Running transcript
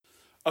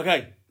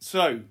Okay,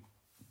 so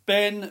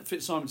Ben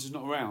Fitzsimons is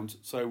not around,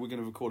 so we're going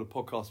to record a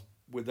podcast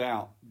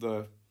without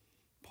the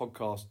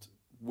podcast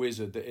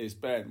wizard that is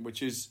Ben,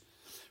 which is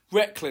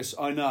reckless,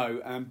 I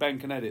know, and Ben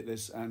can edit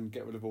this and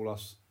get rid of all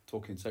us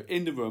talking. So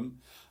in the room,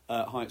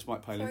 hi, it's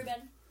Mike Palin.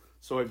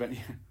 Sorry, Ben.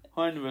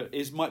 Hi, in the room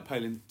is Mike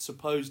Palin,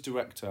 supposed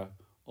director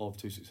of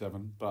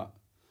 267, but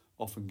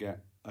often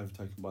get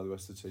overtaken by the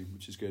rest of the team,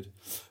 which is good.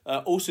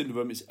 Also in the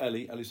room is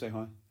Ellie. Ellie, say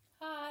hi.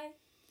 Hi.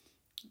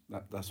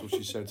 That's what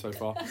she said so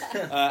far.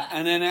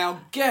 And then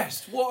our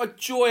guest, what a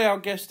joy our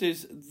guest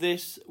is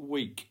this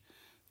week,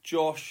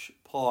 Josh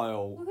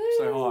Pyle. Woo-hoo.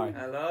 Say hi.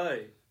 Hello.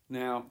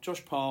 Now,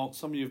 Josh Pyle,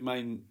 some of you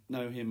may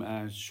know him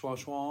as Schwa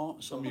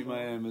Schwa, some of you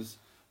may know him as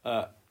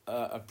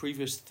a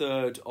previous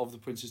third of the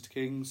Princes to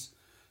Kings,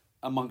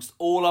 amongst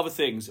all other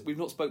things. We've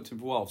not spoken to him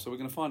for a while, so we're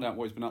going to find out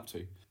what he's been up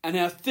to. And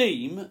our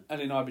theme,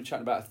 Ellie and I have been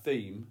chatting about a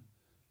theme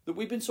that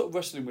we've been sort of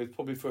wrestling with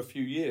probably for a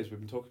few years, we've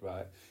been talking about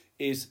it,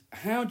 is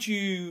how do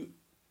you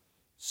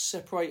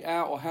separate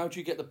out or how do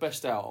you get the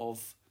best out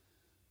of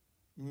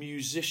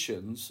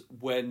musicians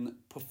when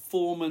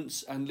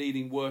performance and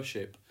leading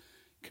worship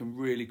can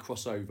really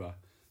cross over?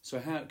 So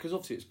how, because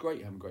obviously it's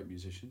great having great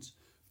musicians,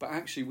 but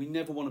actually we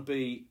never want to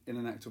be in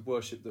an act of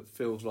worship that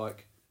feels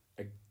like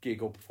a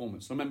gig or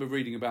performance. I remember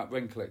reading about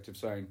Ren Collective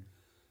saying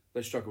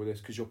they struggle with this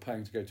because you're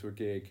paying to go to a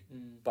gig,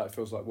 but it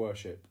feels like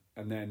worship.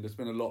 And then there's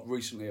been a lot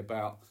recently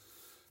about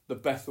the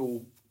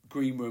Bethel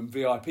Green Room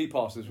VIP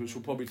passes, which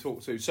we'll probably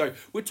talk to. So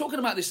we're talking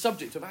about this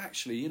subject of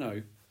actually, you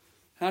know,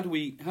 how do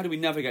we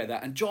navigate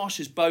that? And Josh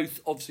is both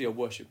obviously a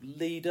worship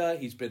leader.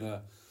 He's been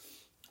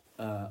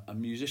a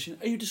musician.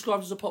 Are you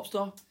described as a pop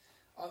star?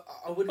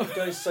 I wouldn't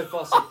go so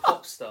far as a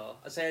pop star.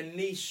 I'd say a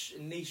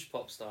niche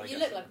pop star. You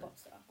look like a pop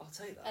star. I'll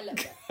take that. A little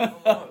bit. I'm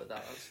alright with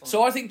that. That's fine.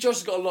 So I think Josh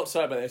has got a lot to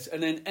say about this.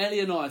 And then Ellie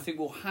and I think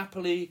will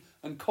happily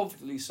and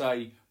confidently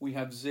say we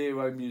have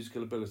zero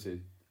musical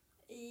ability.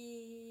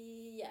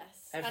 Yes.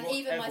 Everyone- and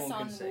even my everyone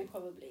son can sing. will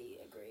probably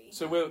agree.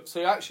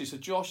 So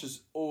Josh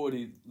is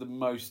already the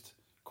most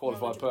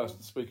qualified Knowledgeable. person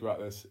to speak about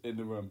this in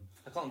the room.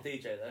 I can't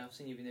DJ though. I've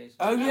seen you been doing.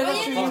 Oh yeah, that's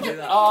yeah, true. yeah. Can't do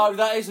that. Oh,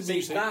 that is a See,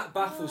 music. that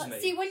baffles me.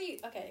 See, when you...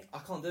 Okay. I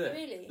can't do it.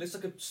 Really? It looks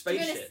like a To be honest,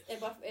 spaceship.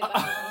 it baffles me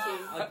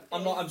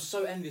too. I'm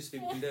so envious of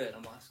people who can do it.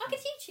 I'm like, I can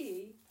teach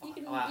you. You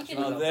can. I You actually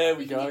can love Oh, there that.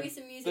 we you can go. give me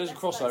some music. There's a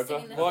that's like crossover.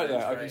 singing Right lessons.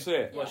 there, I can Great. see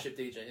it. Yeah. Worship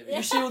DJ. Here we You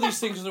go. see all these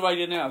things on the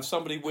radio now.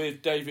 Somebody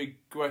with David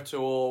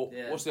Guetta or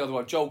Yeah. what's the other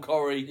one? Joel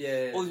Corey.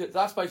 Yeah. All these,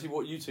 that's basically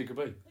what you two could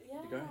be.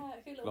 Yeah. go.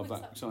 Cool little Love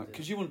mix that. up.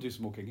 Because you want to do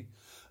some more kinky.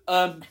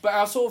 But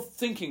our sort of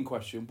thinking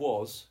question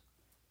was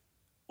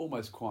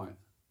almost quite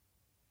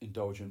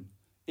indulgent.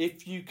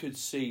 If you could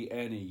see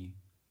any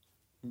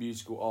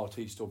musical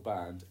artist or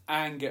band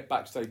and get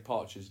backstage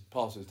passes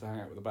to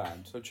hang out with the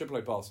band, so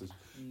AAA passes,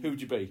 who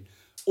would you be?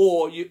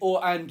 Or you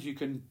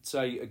can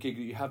say a gig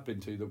that you have been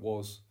to that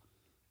was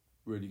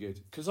really good.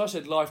 Because I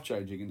said life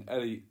changing, and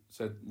Ellie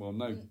said, "Well,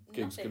 no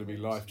gig's going to be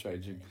life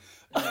changing."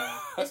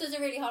 This was a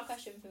really hard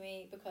question for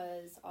me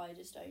because I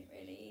just don't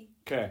really.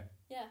 Okay.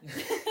 Yeah.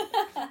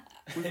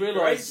 We've Great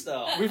realised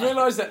start.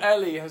 that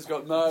Ellie has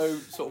got no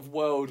sort of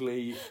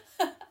worldly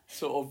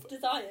sort of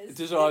Desires.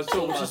 desires,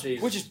 All about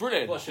Jesus. which is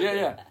brilliant. What should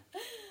Yeah.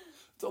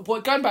 So,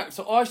 but going back,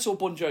 so I saw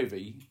Bon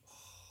Jovi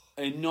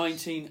in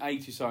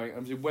 1980 something. I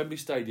was in Wembley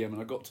Stadium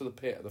and I got to the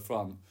pit at the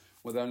front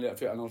where they only let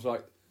fit, and I was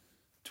like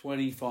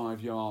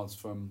 25 yards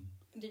from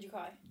Did you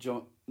cry?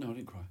 John. No, I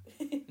didn't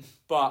cry,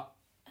 but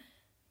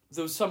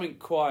there was something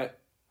quite.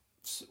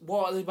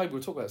 What maybe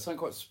we'll talk about something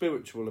quite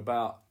spiritual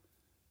about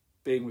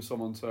being with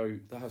someone so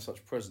they have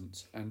such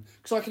presence, and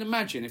because I can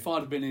imagine if I'd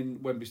have been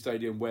in Wembley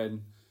Stadium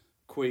when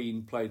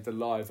Queen played the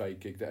Live Aid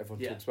gig that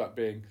everyone talks about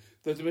being,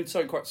 there's been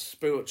something quite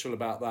spiritual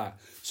about that.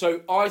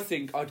 So I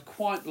think I'd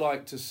quite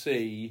like to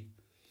see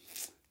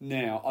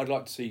now. I'd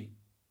like to see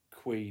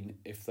Queen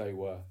if they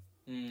were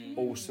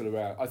all still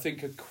around. I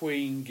think a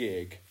Queen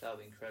gig That would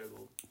be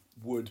incredible.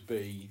 would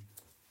be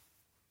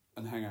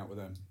and hang out with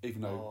them,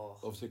 even though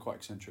obviously quite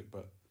eccentric,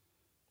 but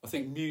I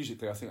think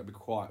musically, I think it'd be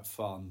quite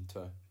fun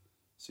to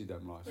see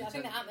them live. Yeah, I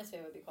think the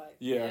atmosphere would be quite.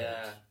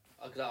 Yeah.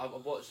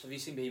 I've watched. Have you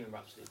seen Bohemian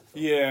Rhapsody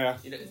before? Yeah.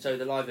 You know, so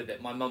the Live Aid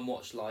bit. My mum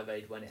watched Live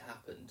Aid when it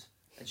happened,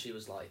 and she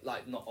was like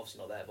not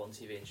obviously not there, but on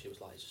TV, and she was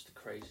like, it's just the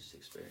craziest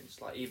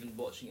experience. Like even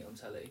watching it on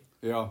telly.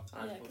 Yeah.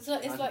 Yeah, because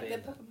it's like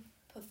the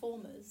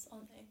performers,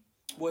 aren't they?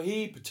 Well,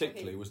 he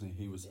particularly, wasn't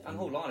he? He was. And the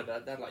whole line of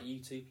it, they had like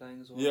U2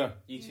 playing as well. Yeah.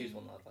 U2's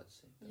one that I'd like to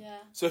see. Yeah.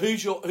 So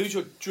who's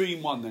your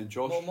dream one then,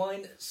 Josh? Well,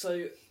 mine.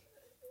 So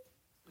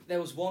there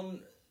was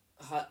one.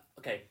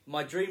 Okay,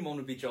 my dream one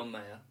would be John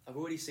Mayer. I've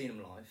already seen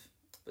him live,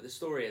 but the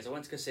story is I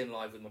went to go see him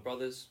live with my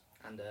brothers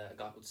and a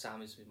guy called Sam,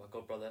 who's my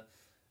godbrother,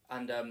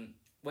 and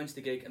went to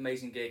the gig,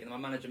 amazing gig, and my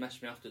manager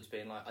messaged me afterwards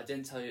being like, I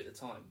didn't tell you at the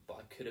time, but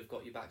I could have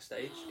got you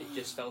backstage. It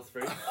just fell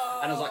through. And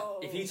I was like,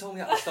 if you told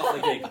me at the start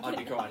of the gig, I'd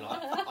be crying.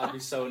 Like, I'd be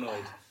so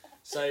annoyed.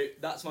 So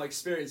that's my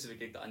experience of a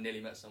gig that I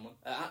nearly met someone.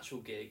 An actual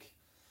gig.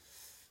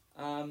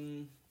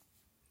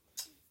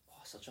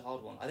 Such a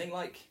hard one. I think,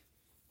 like,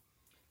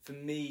 for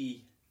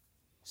me,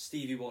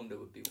 Stevie Wonder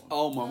would be one.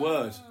 Oh my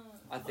word!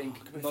 I think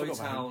I forgot about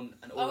Motown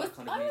and all that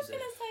kind of I was music.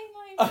 going to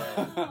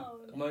say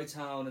Motown.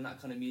 Motown and that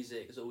kind of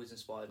music has always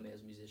inspired me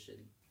as a musician,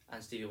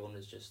 and Stevie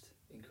Wonder's just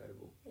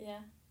incredible. Yeah.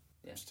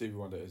 Yeah. Stevie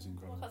Wonder is Well,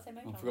 incredible. I can't say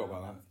Motown. I forgot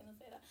about I that. was going to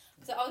say that.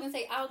 So I was going to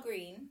say Al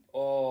Green,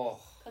 Oh,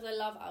 because I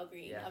love Al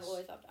Green. Yes. I've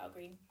always loved Al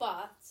Green.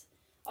 But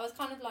I was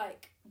kind of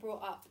like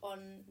brought up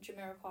on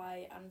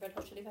Jamiroquai and Red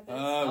Hot Chili Peppers.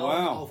 Oh,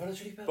 wow. Oh, Red Hot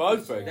Chili Peppers.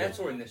 Both very They're good.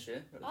 touring this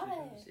year. Red Hot Are Chili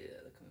they? Peppers, yeah,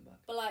 they're coming back.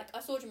 But like, I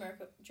saw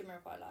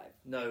Jamiroquai live.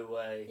 No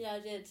way. Yeah, I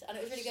did, and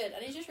it was really good.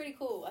 And he's just really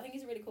cool. I think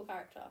he's a really cool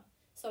character.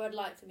 So I'd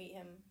like to meet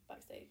him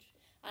backstage.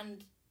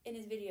 And in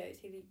his videos,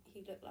 he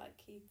looked like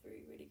he threw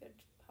really good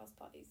house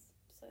parties.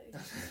 So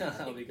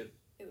That'll be good.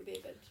 it would be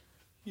a good.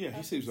 Yeah,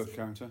 he seems like a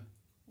character.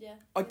 Yeah.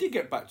 I did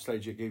get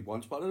backstage at a gig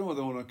once, but I don't know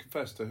whether I want to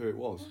confess to who it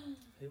was.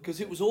 Because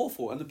it was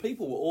awful, and the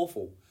people were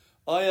awful.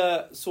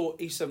 I saw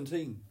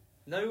E17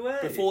 No way.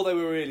 before they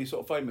were really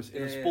sort of famous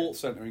in a Yeah, yeah. sports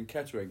centre in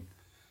Kettering.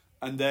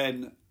 And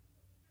then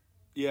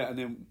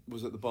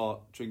was at the bar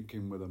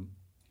drinking with them.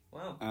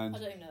 Wow. I And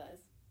don't even know that is.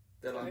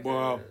 They're like.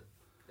 Wow.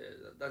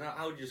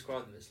 How would you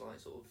describe them? It's like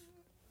sort of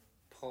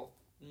pop.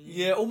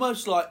 yeah,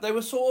 almost like they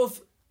were sort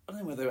of, I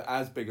don't know whether they were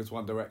as big as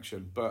One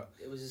Direction, but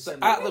It was a so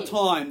semi- at the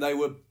time they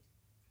were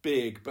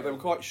big, but they were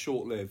quite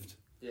short-lived.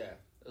 Yeah,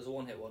 it was a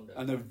one-hit wonder.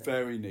 And they're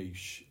very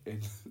niche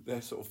in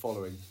their sort of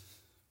following,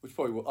 which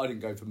probably I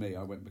didn't go for me.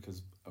 I went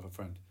because of a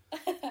friend.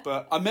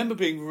 But I remember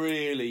being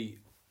really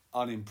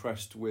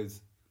unimpressed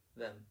with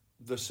them.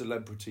 the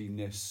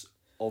celebrityness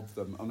of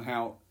them and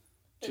how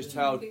There's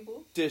how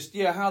people.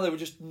 how they were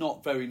just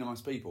not very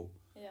nice people.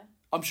 Yeah.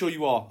 I'm sure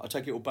you are. I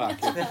take it all back.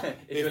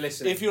 If you're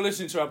listening, if you're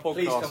listening to our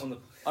please podcast, come on the.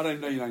 I don't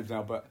know your names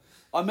now, but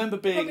I remember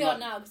being Probably like, are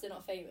now because they're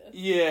not famous.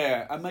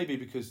 yeah, and maybe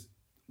because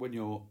when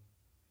you're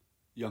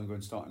younger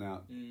and starting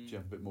out, do Mm. you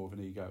have a bit more of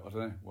an ego? I don't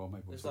know. Well,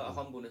 maybe we'll There's talk like a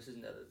about humbleness,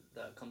 isn't there,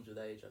 that comes with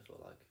age. I feel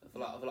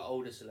like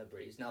older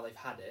celebrities now they've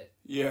had it. it.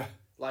 Yeah,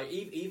 Like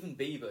even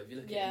Bieber, if you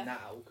look at Yeah. him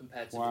now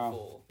compared to Wow.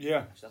 before, yeah,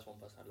 actually that's one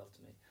person I'd love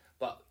to meet.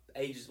 But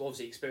age has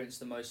obviously experienced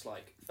the most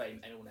like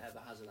fame anyone ever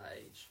has at that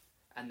age,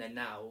 and then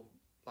now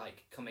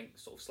like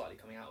slightly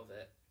coming out of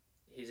it,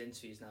 his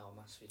interviews now are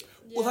massively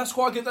different. Yeah. Well, that's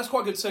quite good. That's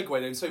quite a good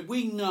segue then. So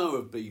we know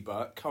of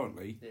Bieber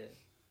currently Yeah,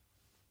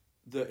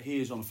 that he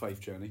is on a faith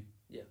journey.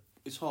 Yeah.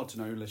 It's hard to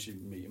know unless you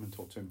meet him and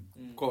talk to him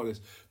Mm. quite like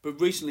this. But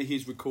recently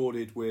he's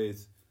recorded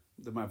with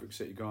the Maverick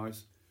City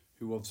guys,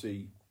 who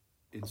obviously,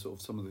 in sort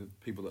of some of the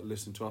people that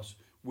listen to us,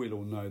 will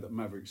all know that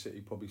Maverick City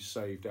probably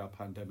saved our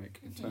pandemic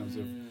in terms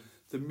of Mm.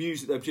 the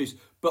music they produced.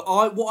 But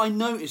what I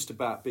noticed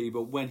about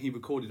Bieber when he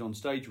recorded on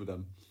stage with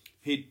them,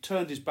 he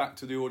turned his back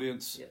to the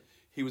audience. Yeah.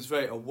 He was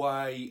very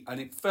away,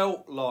 and it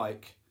felt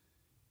like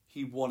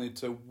he wanted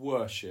to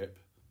worship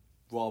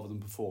rather than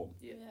perform.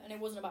 Yeah. Yeah, and it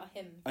wasn't about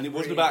him. And it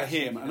wasn't Really about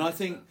interesting him. And I character,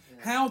 think,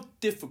 yeah. how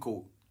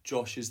difficult,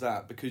 Josh, is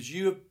that? Because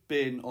you have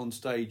been on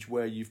stage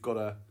where you've got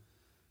to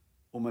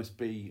almost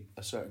be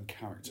a certain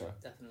character.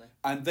 Yeah, definitely.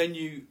 And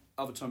then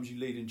other times you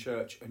lead in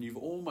church and you've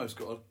almost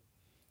got to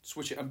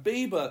switch it. And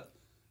Bieber,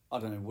 I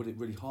don't know, was it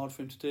really hard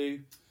for him to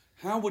do?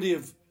 How would he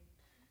have,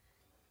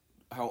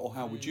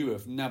 how would you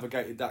have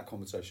navigated that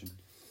conversation?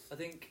 I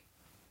think,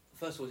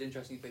 first of all, it's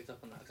interesting you picked up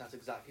on that, 'cause that's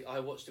exactly... I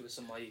watched it with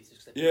some of my youth,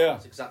 because Yeah.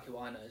 that's exactly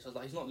what I know. So I was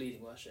like, he's not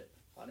leading worship,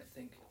 I don't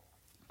think.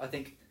 I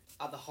think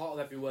at the heart of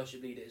every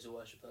worship leader is a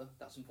worshipper.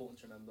 That's important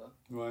to remember.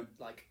 Right.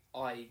 Like,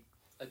 I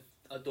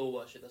adore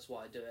worship, that's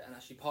why I do it. And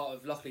actually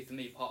luckily for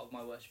me, part of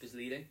my worship is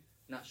leading,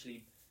 and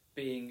actually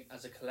being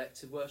as a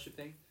collective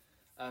worshipping.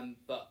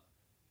 But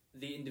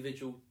the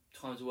individual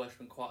times of worship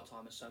and quiet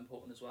time are so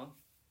important as well.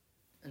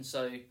 And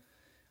so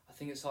I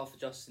think it's hard for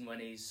Justin when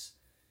he's,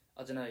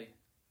 I don't know,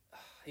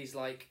 he's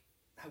like,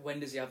 when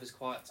does he have his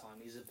quiet time?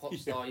 He's a pop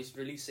star, he's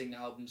releasing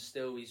albums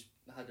still, he's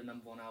had a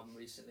 #1 album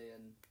recently,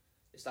 and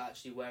it's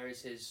actually, where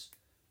is his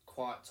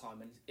quiet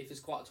time? And if his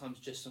quiet time's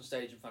just on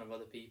stage in front of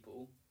other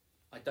people,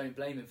 I don't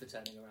blame him for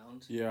turning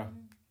around, Yeah.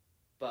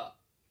 but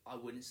I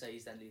wouldn't say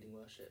he's then leading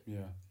worship.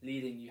 Yeah.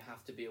 Leading, you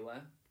have to be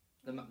aware.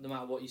 No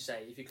matter what you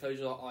say, if you close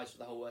your eyes for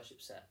the whole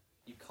worship set,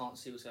 you can't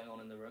see what's going on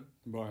in the room.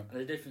 Right. And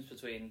the difference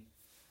between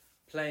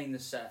playing the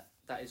set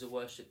that is a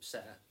worship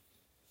set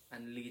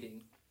and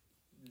leading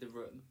the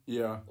room,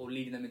 Yeah. or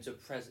leading them into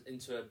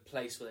a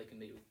place where they can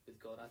meet with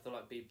God. I feel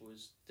like Bieber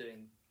was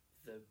doing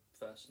the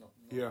first, not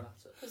Yeah. the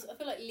latter. Because I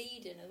feel like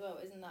leading as well,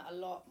 isn't that a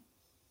lot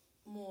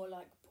more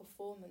like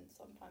performance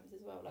sometimes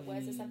as well? Like,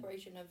 where's the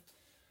separation of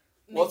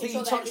Well, I making think sure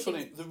you that touched on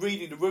everything's- it. The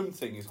reading the room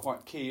thing is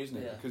quite key, isn't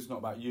it? Yeah. Because it's not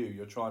about you.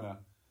 You're trying to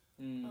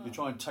Mm. you're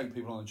trying to take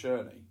people on a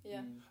journey.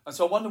 Yeah. Mm. And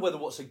so I wonder whether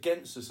what's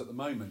against us at the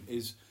moment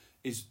is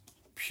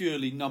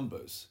purely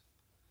numbers.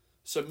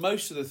 So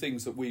most of the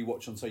things that we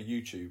watch on, say,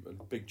 YouTube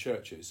and big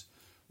churches,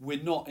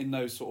 we're not in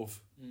those sort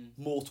of Mm.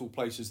 mortal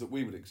places that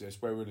we would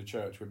exist, where we're in a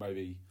church with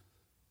maybe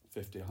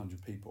 50,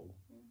 100 people.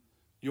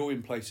 You're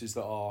in places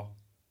that are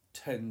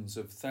tens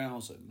of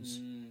thousands.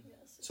 Mm.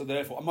 Yes. So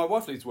therefore, and my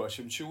wife leads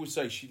worship, and she always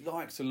say she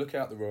likes to look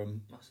out the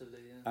room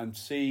Massively, yeah. and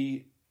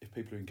see if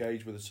people are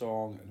engaged with a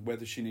song and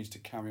whether she needs to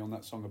carry on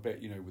that song a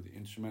bit, with the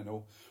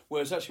instrumental.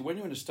 Whereas actually, when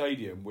you're in a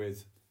stadium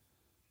with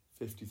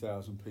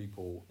 50,000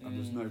 people and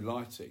there's no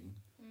lighting,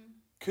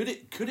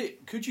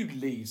 Could you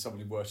lead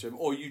someone in worship,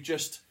 or are you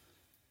just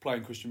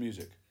playing Christian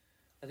music?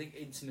 I think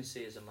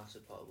intimacy is a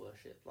massive part of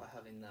worship, like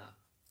having that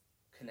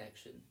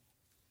connection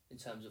in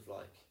terms of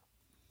like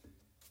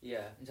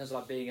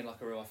being in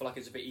like a room. I feel like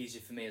it's a bit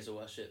easier for me as a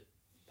worship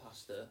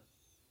pastor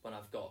when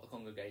I've got a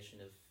congregation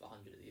of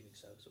 100 at the evening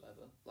service or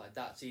whatever. Like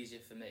that's easier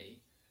for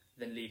me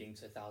than leading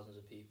to thousands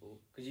of people,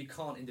 because you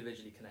can't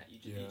individually connect.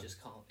 You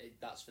just can't.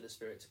 That's for the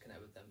Spirit to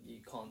connect with them.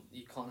 You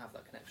can't have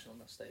that connection on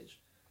that stage,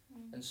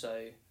 and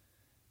so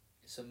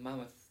it's a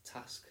mammoth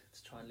task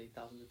to try and lead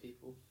thousands of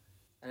people.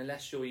 And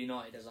unless you're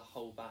united as a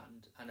whole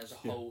band and as a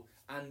whole,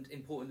 and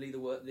importantly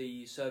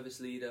the service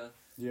leader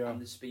and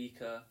the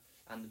speaker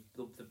and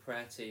the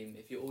prayer team,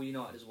 if you're all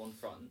united as one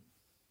front,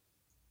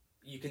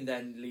 you can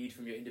then lead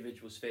from your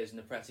individual spheres, and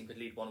the prayer team could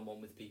lead one-on-one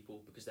with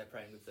people because they're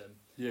praying with them.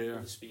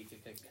 Or the speaker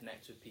can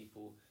connect with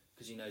people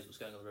because he knows what's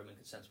going on in the room and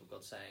can sense what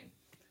God's saying.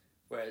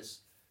 Whereas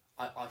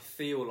I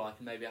feel like,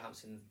 and maybe I haven't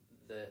seen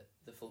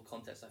the full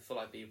context, I feel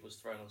like Beaver was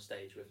thrown on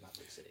stage with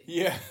Maverick City.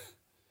 Yeah.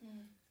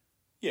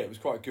 Yeah, it was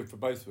quite good for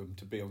both of them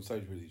to be on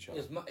stage with each other.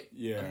 It was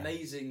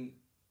amazing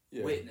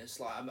witness.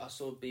 Like I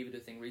saw Beaver do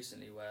a thing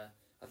recently where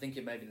I think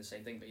it may have been the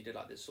same thing, but he did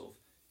like this sort of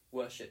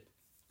worship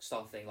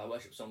style thing, like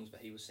worship songs, but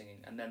he was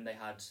singing. And then they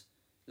had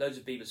loads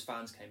of Beaver's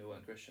fans came who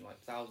weren't Christian,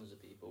 like thousands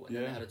of people. And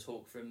then they had a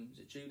talk from, is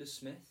it Judah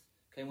Smith?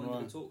 Came on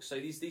to the talk. So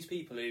these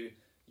people who,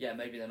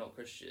 maybe they're not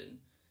Christian,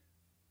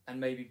 and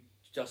maybe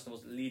Justin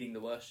was leading the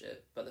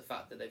worship, but the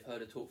fact that they've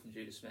heard a talk from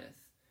Judah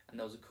Smith, and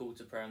there was a call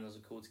to prayer and there was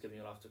a call to giving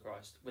your life to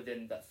Christ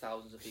within that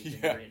thousands of people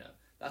in the arena.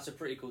 That's a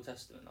pretty cool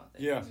testament, I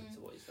think, to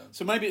what he's done.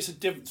 So maybe it's a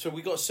different... So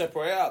we've got to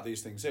separate out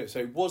these things here.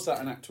 So was that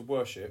an act of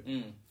worship?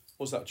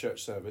 Was that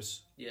church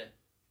service? Yeah.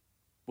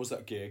 Was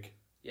that gig?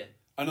 Yeah.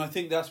 And I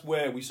think that's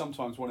where we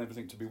sometimes want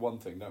everything to be one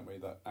thing, don't we?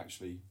 That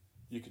actually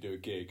you could do a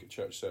gig, a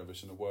church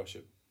service and a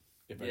worship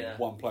event in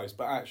one place.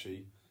 But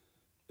actually,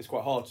 it's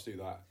quite hard to do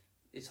that.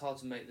 It's hard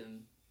to make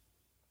them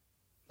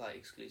like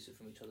exclusive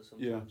from each other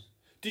sometimes. Yeah.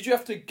 Did you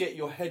have to get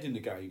your head in the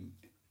game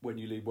when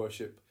you lead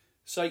worship?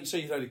 Say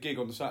you had a gig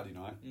on the Saturday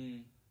night,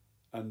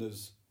 and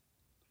there's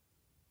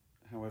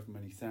however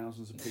many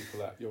thousands of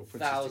people at your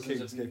Princess of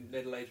Kings gig.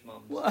 Middle-aged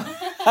mums. Well,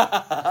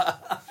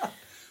 I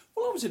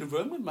was in a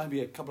room with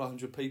maybe a couple of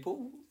hundred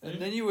people,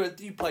 and then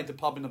you played the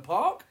pub in the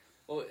park.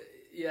 Well,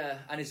 yeah,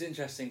 and it's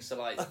interesting. So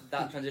like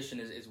that transition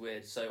is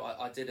weird. So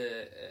I did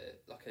a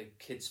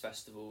kids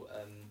festival,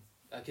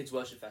 a kids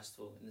worship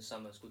festival in the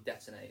summer. It's called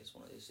Detonate.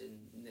 It's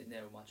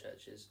near all my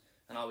churches.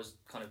 And I was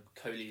kind of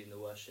co-leading the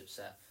worship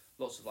set.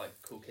 Lots of like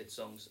cool kids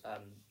songs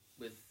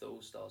with the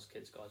All Stars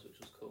Kids guys, which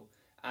was cool.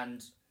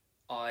 And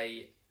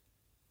I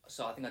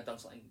think I'd done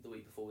something the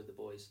week before with the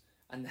boys.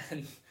 And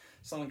then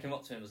someone came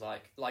up to me and was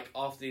like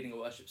after leading a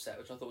worship set,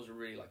 which I thought was a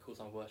really like cool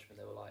time of worship, and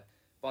they were like,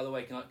 by the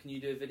way, can you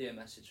do a video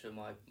message for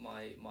my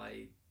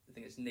I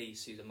think it's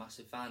niece who's a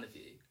massive fan of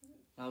you?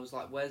 And I was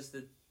like,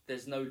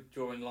 there's no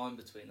drawing line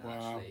between that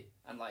actually.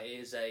 And like it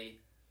is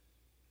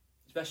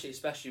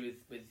especially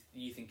with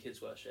youth and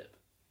kids worship,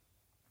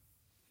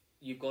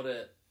 you've got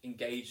to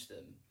engage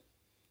them,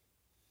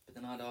 but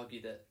then I'd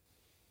argue that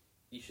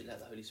you should let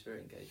the Holy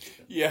Spirit engage with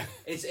them. Yeah,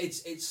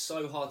 it's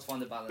so hard to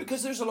find the balance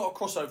because there's a lot of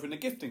crossover in the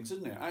giftings,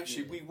 isn't there?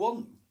 Actually, we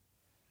want.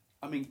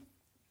 I mean,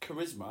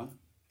 charisma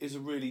is a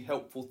really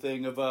helpful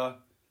thing of a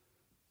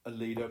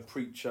leader,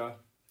 preacher.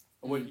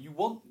 When you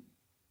want,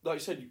 like you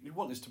said, you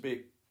want this to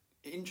be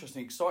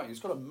interesting, exciting. It's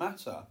got to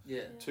matter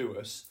to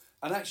us,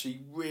 and actually,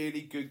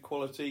 really good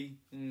quality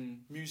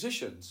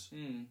musicians,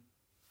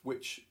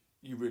 which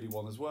you really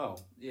want as well.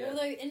 Yeah.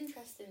 Although,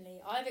 interestingly,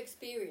 I've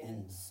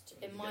experienced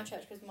in my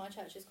church, because my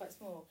church is quite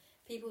small,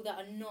 people that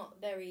are not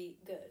very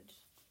good,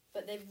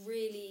 but they've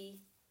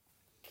really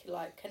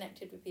like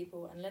connected with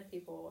people and led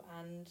people,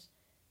 and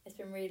it's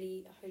been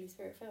really Holy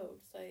Spirit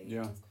filled. So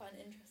it's quite an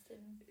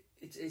interesting.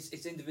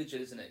 It's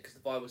individual, isn't it? Because the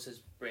Bible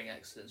says, "Bring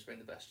excellence, bring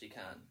the best you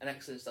can," and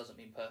excellence doesn't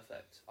mean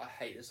perfect. I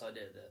hate this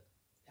idea that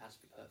it has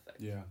to be perfect.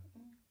 Yeah.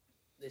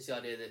 It's the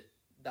idea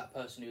that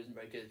person who isn't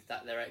very good,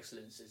 that their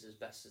excellence is as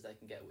best as they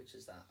can get, which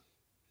is that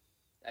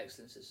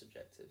excellence is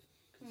subjective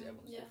because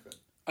everyone's different.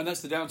 And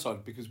that's the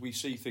downside, because we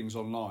see things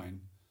online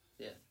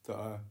that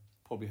are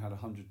probably had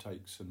 100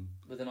 takes and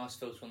with a nice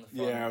filter on the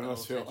front. Yeah, a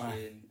nice filter,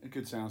 a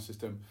good sound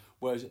system.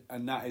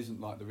 And that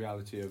isn't like the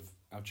reality of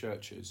our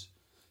churches.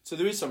 So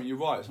there is something, you're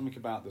right, something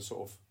about the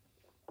sort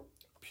of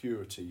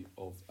purity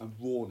of and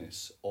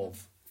rawness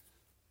of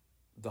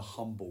the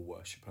humble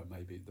worshipper,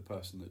 maybe the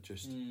person that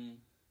just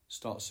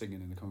starts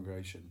singing in the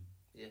congregation,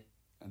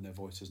 and their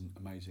voice isn't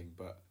amazing,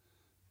 but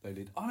they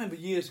lead. I remember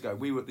years ago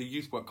we were at the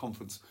Youth Work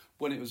Conference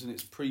when it was in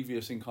its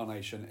previous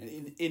incarnation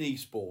in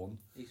Eastbourne,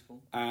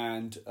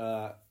 and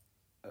a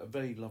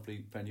very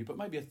lovely venue, but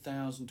maybe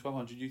 1,000,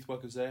 1,200 youth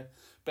workers there.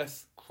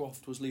 Beth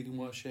Croft was leading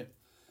worship,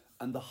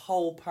 and the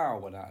whole power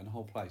went out in the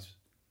whole place.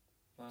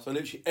 Wow. So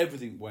literally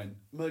everything went.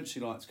 Emergency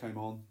lights came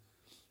on,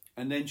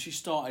 and then she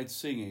started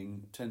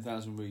singing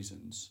 10,000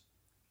 Reasons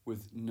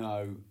with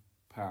no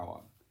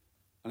power.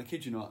 And I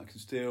kid you not, I can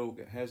still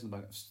get hairs on the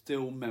back. I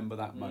still remember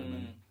that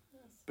moment.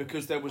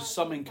 Because there was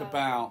something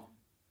about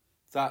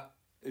that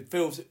it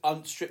feels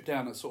stripped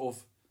down at sort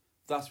of,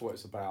 that's what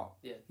it's about.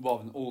 Yeah.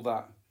 Rather than all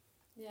that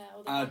Yeah,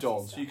 all the add-on.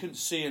 fancy So you couldn't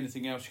see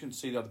anything else, you couldn't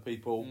see the other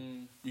people.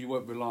 You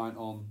weren't reliant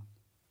on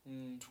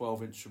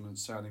 12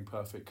 instruments sounding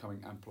perfect,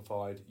 coming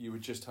amplified. You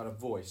would just had a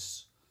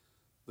voice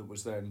that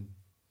was then,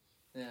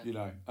 you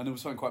know, and there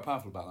was something quite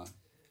powerful about that.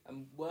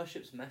 And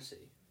worship's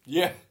messy.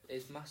 Yeah.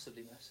 It's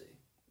massively messy.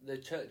 The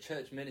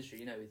church ministry,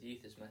 you know, with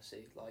youth is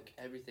messy. Like,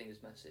 everything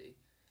is messy.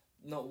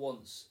 Not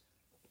once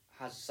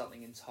has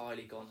something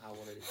entirely gone how I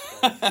wanted it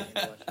to go in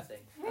the worship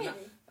thing. And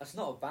Really? that's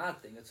not a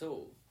bad thing at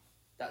all.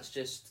 That's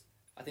just,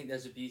 I think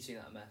there's a beauty in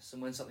that mess.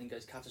 And when something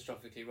goes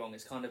catastrophically wrong,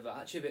 it's kind of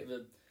actually a bit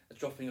of a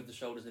dropping of the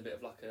shoulders and a bit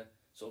of like a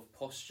sort of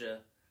posture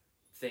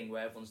thing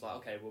where everyone's like,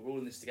 okay, we're all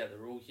in this together,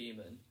 we're all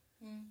human.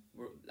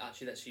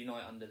 Actually, let's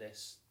unite under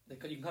this. You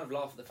can kind of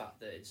laugh at the fact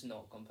that it's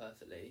not gone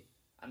perfectly.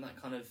 And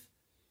that kind of,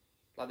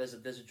 like, there's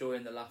a joy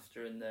in the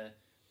laughter and the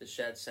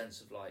shared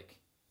sense of like,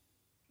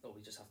 oh,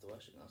 we just have to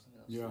worship now, something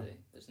else to do.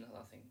 There's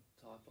nothing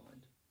to hide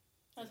behind.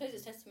 I suppose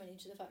it's testimony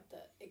to the fact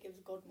that it gives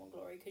God more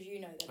glory, because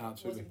you know that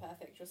Absolutely. it wasn't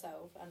perfect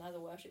yourself, and as a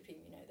worship team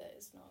you know that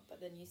it's not, but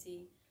then you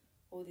see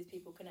all these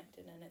people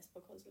connected and it's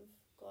because of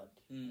God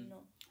and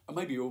not. And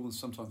maybe almost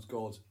sometimes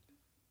God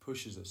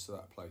pushes us to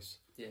that place.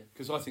 Yeah.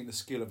 Because I think the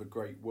skill of a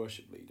great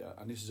worship leader,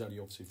 and this is only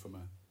obviously from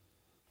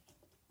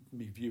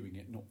me viewing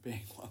it, not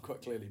being one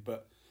quite clearly,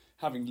 but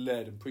having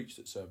led and preached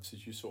at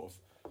services,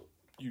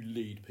 you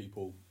lead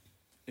people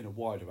in a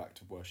wider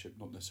act of worship,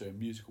 not necessarily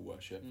musical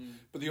worship.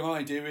 But the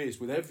idea is,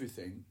 with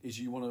everything, is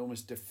you want to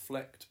almost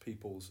deflect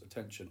people's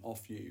attention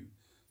off you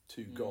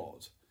to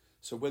God.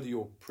 So whether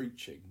you're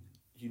preaching,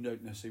 you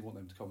don't necessarily want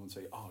them to come and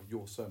say, oh,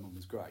 your sermon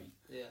was great.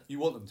 Yeah. You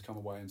want them to come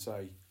away and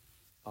say,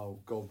 oh,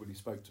 God really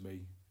spoke to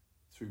me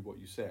through what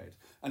you said.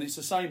 And it's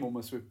the same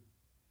almost with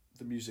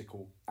the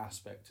musical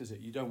aspect, is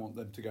it? You don't want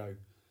them to go,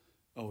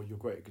 oh, you're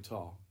great at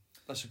guitar.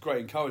 That's a great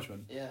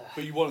encouragement. Yeah.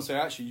 But you want to say,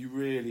 actually, you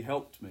really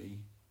helped me.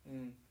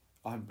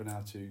 I haven't been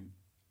able to,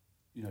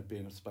 be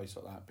in a space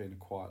like that, be in a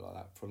quiet like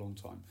that for a long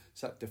time.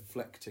 So that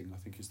deflecting, I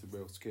think, is the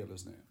real skill,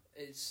 isn't it?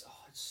 It's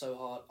so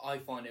hard. I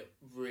find it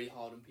really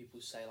hard when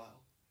people say like, oh,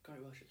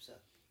 great worship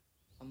set.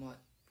 I'm like,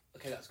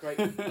 okay, that's great.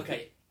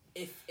 Okay,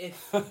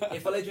 if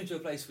I led you into a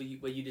place where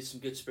you did some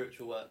good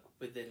spiritual work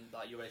within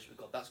like your relationship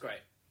with God, that's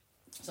great.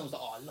 Someone's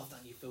like, oh, I love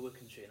that new Phil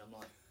Wickham tune. I'm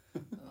like,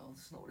 oh,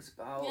 that's not what it's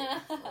about.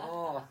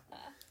 Oh,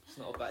 it's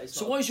not about.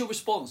 So what is your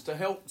response to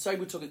help? Say if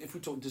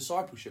we're talking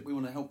discipleship, we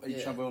want to help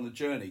each other on a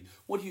journey.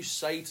 What do you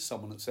say to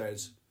someone that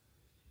says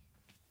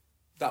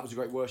that was a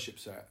great worship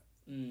set?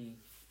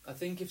 I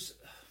think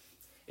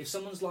if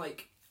someone's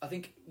like, I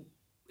think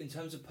in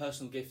terms of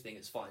personal gifting,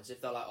 it's fine. So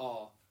if they're like,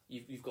 oh,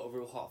 you've got a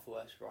real heart for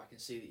worship, or I can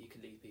see that you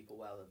can lead people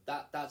well,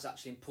 that's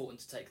actually important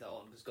to take that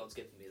on because God's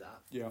given me that.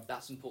 Yeah,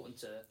 that's important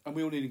to. And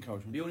we all need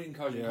encouragement. We all need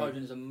encouragement.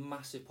 Encouragement is a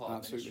massive part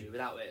of ministry.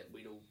 Without it,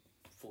 we'd all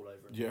fall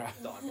over and die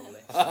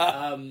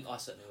probably. I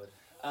certainly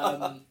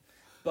would.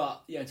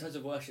 But yeah, in terms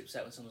of worship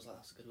set, when someone's like,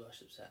 that's a good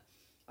worship set,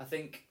 I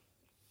think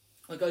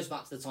it goes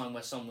back to the time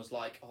where someone was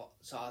like, oh,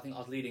 so I think I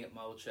was leading at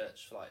my old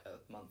church for like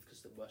a month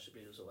because the worship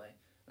leader was away,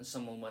 and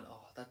someone went,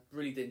 oh, that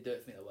really didn't do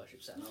it for me, that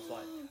worship set, and I was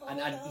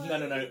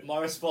like, no,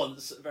 my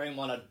response, bearing in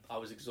mind I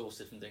was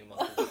exhausted from doing a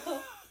month,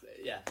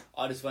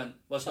 I just went,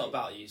 well, it's not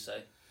about you, so.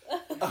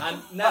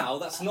 And now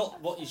that's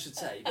not what you should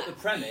say, but the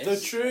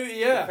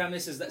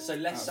premise is that so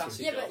less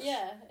sassy jobs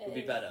would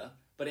be better,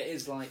 but it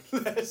is like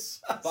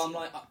less sassy. But I'm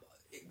like,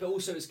 but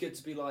also it's good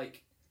to be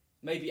like,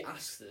 maybe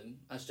ask them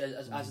as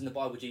in the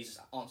Bible Jesus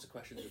answer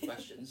questions with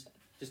questions.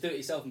 Just do it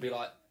yourself and be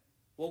like,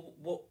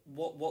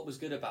 what was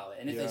good about it?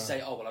 And if they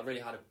say, oh well, I really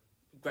had a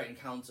great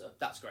encounter,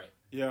 that's great.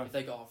 Yeah. If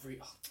they go,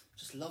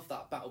 just love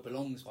that Battle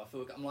Belongs by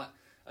Phil, I'm like,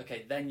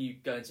 okay, then you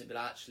go into it, but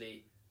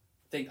actually.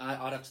 I'd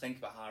have to think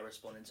about how I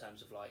respond in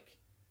terms of like,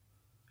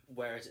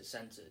 where is it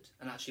centred?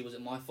 And actually, was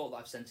it my fault that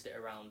I've centred it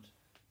around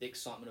the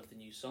excitement of the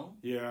new song?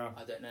 Yeah.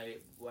 I don't know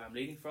where I'm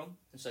leading from.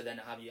 And so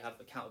then you have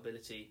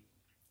accountability,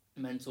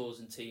 mentors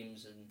and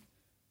teams, and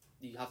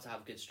you have to have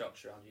a good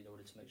structure around you in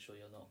order to make sure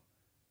you're not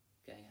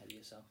getting ahead of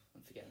yourself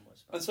and forgetting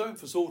what's about. And something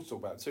for Saul to talk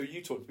about. So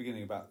you talked at the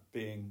beginning about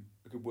being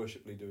a good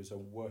worship leader as a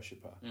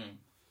worshipper.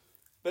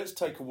 Let's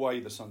take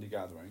away the Sunday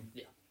gathering.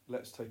 Yeah.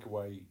 Let's take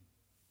away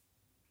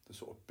the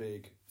sort of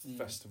big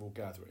festival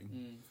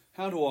gathering.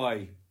 How do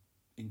I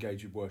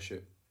engage with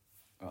worship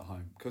at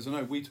home? Because I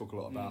know we talk a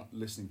lot about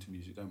listening to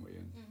music, don't we?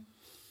 And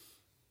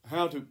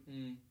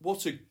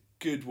what's a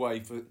good way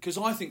for? Because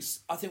I think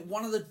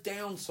one of the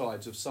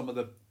downsides of some of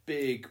the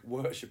big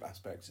worship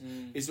aspects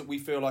is that we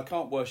feel I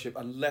can't worship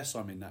unless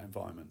I'm in that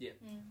environment. Yeah.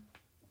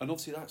 And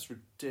obviously that's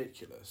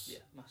ridiculous. Yeah,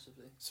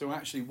 massively. So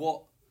actually,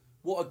 what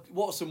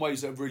are some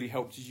ways that have really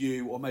helped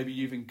you, or maybe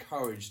you've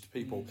encouraged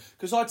people?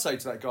 Because I'd say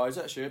to that, guys,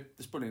 actually,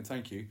 it's brilliant,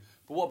 thank you.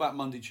 But what about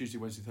Monday, Tuesday,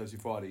 Wednesday, Thursday,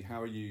 Friday?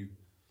 How are you?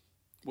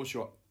 What's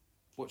your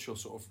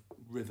sort of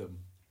rhythm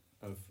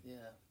of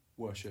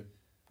worship,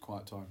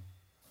 quiet time?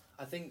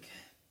 I think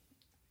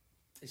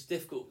it's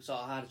difficult. So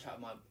I had a chat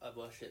with a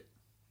worship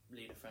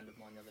leader friend of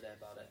mine the other day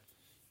about it.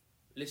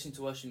 Listening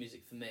to worship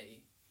music for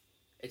me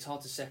it's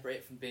hard to separate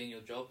it from being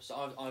your job.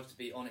 So I have to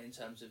be on it in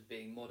terms of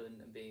being modern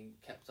and being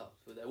kept up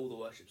with all the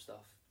worship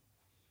stuff.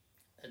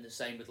 And the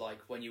same with like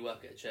when you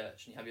work at a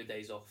church and you have your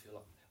days off, you're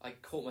like, I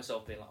caught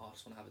myself being like, oh, I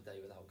just want to have a day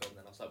without God. And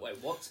then I was like, wait,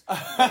 what?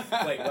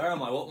 Wait, where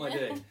am I? What am I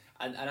doing?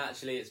 And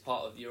actually it's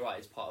part of, you're right,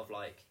 it's part of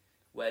like,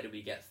 where do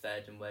we get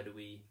fed and where do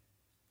we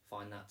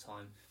find that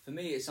time? For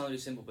me, it sounds really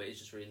simple, but it's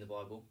just reading the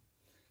Bible.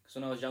 Because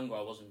when I was younger,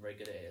 I wasn't very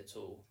good at it at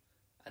all.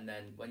 And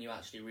then when you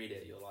actually read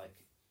it, you're like,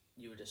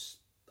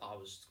 I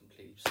was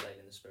completely slain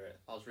in the spirit.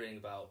 I was reading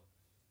about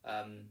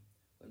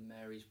when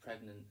Mary's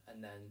pregnant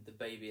and then the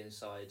baby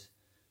inside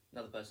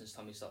another person's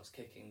tummy starts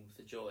kicking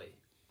for joy.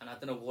 And I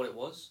don't know what it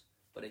was,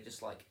 but it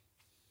just like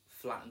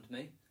flattened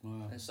me.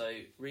 Wow. And so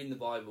reading the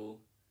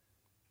Bible,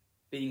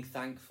 being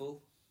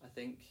thankful, I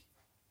think.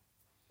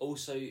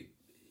 Also,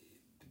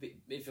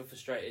 if you're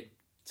frustrated,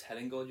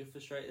 telling God you're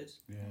frustrated.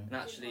 Yeah. And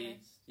actually,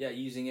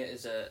 using it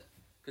as a...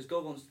 Because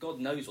God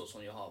knows what's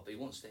on your heart, but he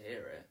wants to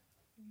hear it.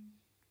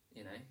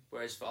 You know?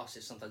 Whereas for us,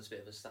 it's sometimes a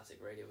bit of a static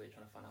radio where you're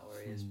trying to find out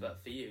where he is.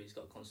 But for you, he's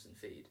got a constant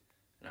feed.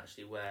 And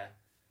actually where...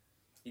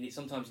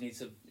 Sometimes you need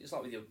to... It's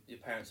like with your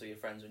parents or your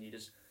friends when you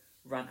just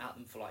rant at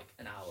them for like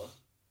an hour.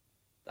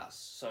 That's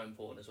so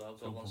important as well.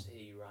 God wants to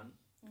hear you rant.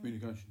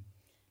 Communication.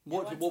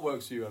 What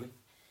works for you, Ellie?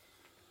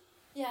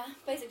 Yeah,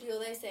 basically all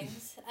those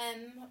things.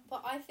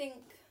 But I think,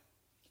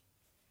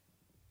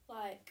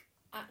 like,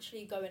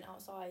 actually going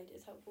outside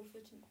is helpful for,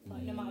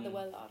 like, no matter the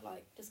weather,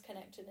 like, just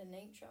connecting in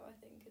nature, I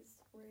think, is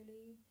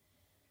really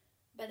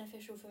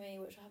beneficial for me,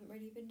 which I haven't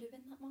really been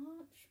doing that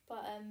much.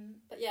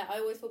 But yeah, I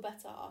always feel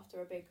better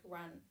after a big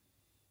rant,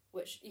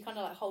 which you kind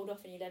of, like, hold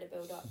off and you let it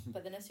build up.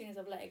 But then as soon as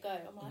I've let it go,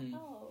 I'm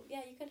like, oh, yeah,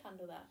 you could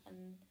handle that.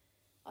 And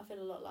I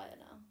feel a lot lighter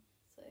now.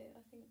 So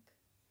I think,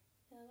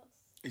 yeah, that's...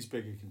 He's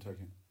big, he can take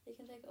it. You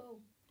can take it all.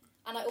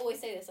 And I always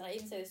say this, and I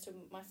even say this to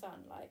my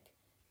son, like,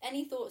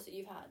 any thoughts that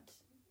you've had,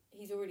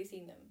 he's already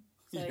seen them.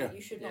 So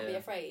you should not be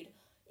afraid.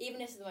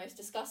 Even if it's the most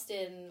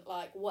disgusting,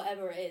 like,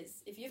 whatever it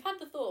is. If you've had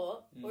the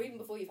thought, or even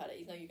before you've had it,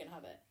 you know you're going to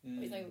have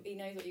it. He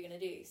knows what you're going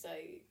to do. So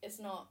it's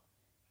not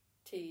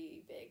too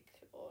big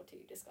or too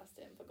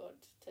disgusting for God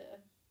to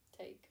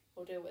take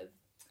or deal with.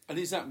 And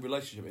it's that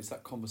relationship, it's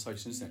that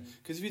conversation, isn't it?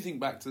 Because if you think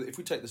back to... If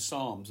we take the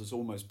Psalms as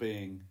almost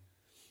being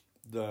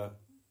the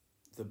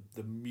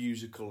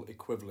musical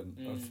equivalent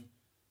of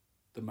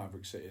the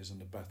Maverick Cities and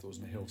the Bethels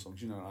and the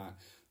Hillsongs, you know, like that.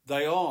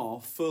 They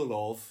are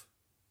full of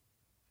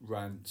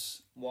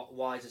rants,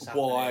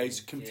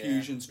 whys,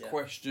 confusions,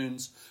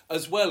 questions,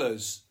 as well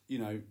as, you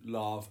know,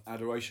 love,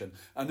 adoration.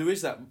 And there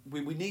is that,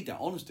 we need that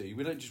honesty.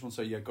 We don't just want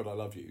to say, yeah, God, I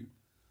love you.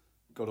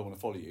 God, I want to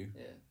follow you.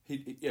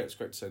 Yeah. It's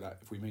great to say that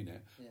if we mean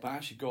it. Yeah. But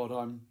actually, God,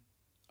 I'm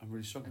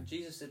really struggling. And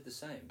Jesus did the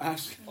same.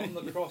 Actually.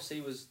 On the cross,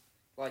 he was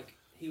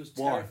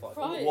terrified.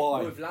 Why?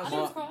 Why?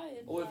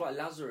 Or with like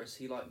Lazarus,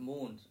 he like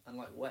mourned and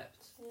like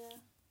wept. Yeah.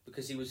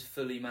 Because he was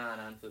fully man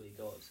and fully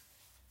God.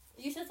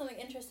 You said something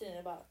interesting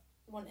about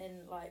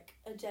wanting like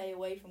a day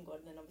away from God,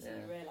 and then obviously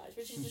you realise,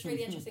 which is just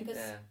really interesting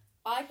because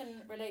I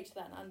can relate to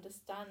that and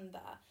understand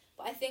that.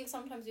 But I think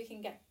sometimes we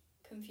can get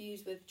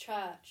confused with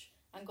church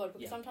and God,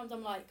 because sometimes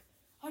I'm like,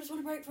 I just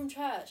want to break from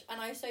church, and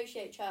I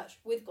associate church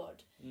with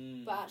God.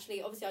 But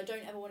actually, obviously, I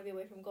don't ever want to be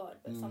away from God.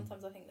 But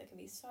sometimes I think there can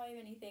be so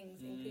many things,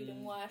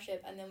 including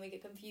worship, and then we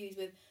get confused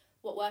with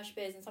what worship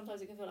is, and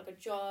sometimes it can feel like a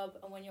job.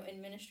 And when you're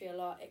in ministry a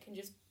lot, it can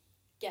just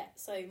get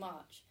so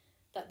much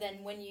that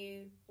then when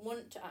you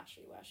want to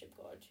actually worship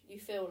God, you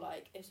feel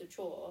like it's a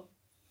chore.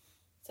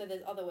 So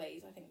there's other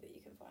ways I think that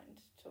you can find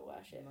to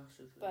worship.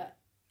 Massively. But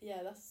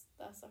yeah, that's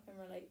I can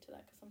relate to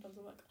that, because sometimes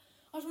I'm like,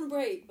 I just want to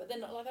break, but then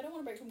like I don't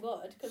want to break from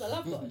God, because I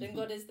love God and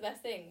God is the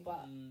best thing.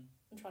 But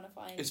I'm trying to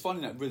find. It's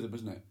finding that rhythm,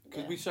 isn't it?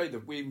 Because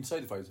we even say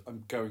the phrase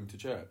 "I'm going to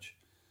church,"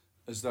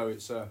 as though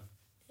it's a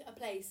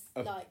place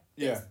where God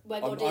is.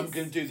 I'm going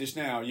to do this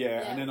now,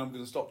 and then I'm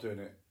going to stop doing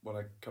it when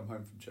I come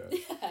home from church.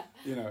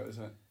 You know,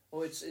 isn't it?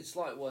 Well, it's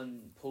like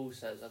when Paul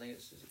says, I think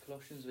it's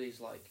Colossians, where he's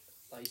like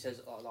he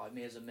says, like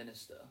me as a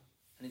minister,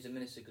 and he's a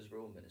minister because we're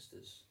all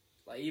ministers.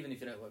 Like, even if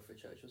you don't work for a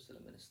church, you're still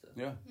a minister.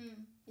 Yeah.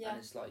 And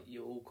it's like,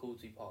 you're all called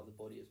to be part of the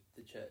body of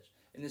the church.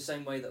 In the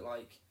same way that,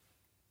 like,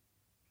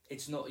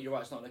 it's not, you're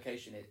right, it's not a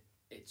location,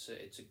 it's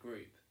a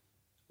group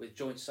with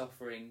joint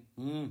suffering,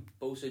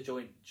 but also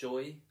joint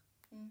joy.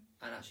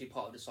 And actually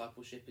part of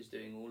discipleship is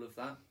doing all of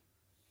that.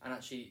 And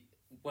actually,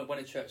 when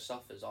a church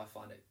suffers, I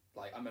find it,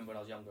 like, I remember when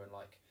I was younger and,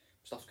 like,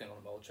 stuff's going on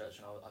in my old church,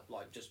 and I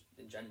like, just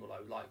in general, I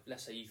would, like,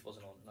 let's say youth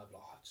wasn't on, and I'd be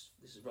like,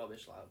 this is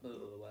rubbish, like, blah, blah,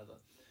 blah, whatever.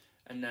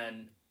 And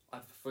then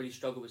I've really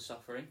struggled with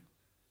suffering.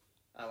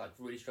 I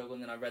really struggled,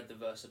 and then I read the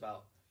verse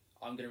about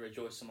I'm going to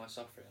rejoice in my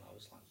suffering, and I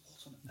was like,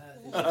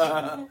 what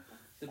on earth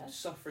is this? The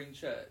suffering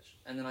church.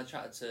 And then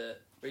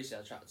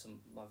recently I chatted to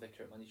my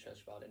vicar at my new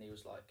church about it, and he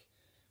was like,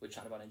 we're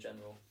chatting about it in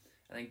general.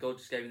 And then God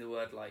just gave me the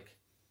word, like,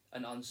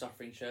 an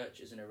unsuffering church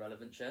is an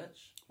irrelevant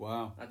church.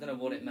 Wow. I don't know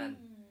what it meant.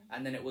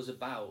 And then it was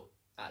about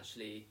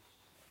actually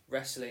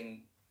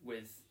wrestling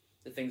with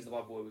the things in the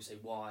Bible where we say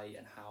why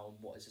and how and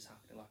what is this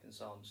happening, like in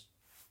Psalms.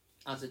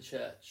 As a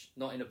church,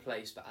 not in a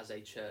place, but as a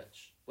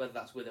church, whether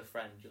that's with a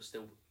friend, you're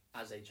still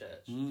as a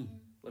church. Mm.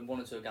 When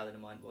one or two are gathered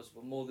in my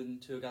more than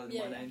two are gathered in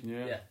my name.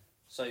 Yeah.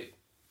 So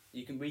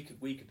we could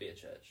be a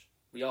church.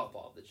 We are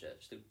part of the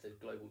church, the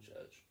global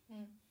church.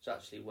 Mm. So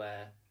actually,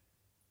 where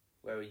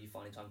are you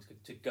finding time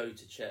to go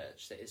to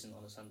church that isn't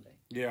on a Sunday?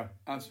 Yeah,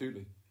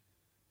 absolutely.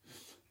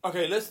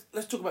 Okay, let's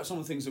talk about some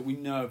of the things that we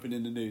know have been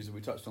in the news that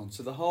we touched on.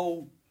 So the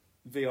whole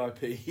VIP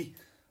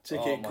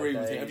ticket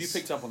agreement thing. Have you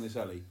picked up on this,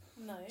 Ellie?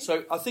 No.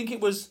 So I think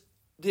it was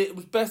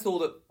Bethel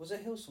that... Was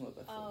it Hillsong at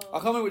Bethel? Oh. I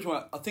can't remember which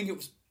one. I think it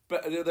was...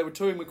 They were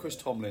touring with Chris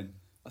Tomlin.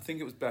 I think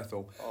it was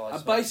Bethel. Oh,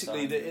 And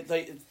basically,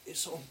 it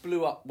sort of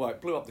blew up... Well,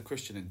 it blew up the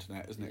Christian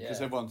internet, isn't it? Because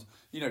Yeah. everyone's...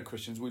 You know,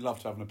 Christians, we love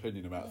to have an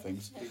opinion about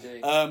things. We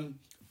do.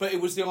 But it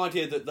was the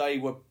idea that they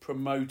were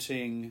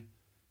promoting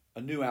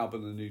a new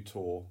album and a new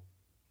tour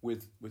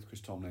with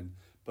Chris Tomlin,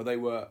 but they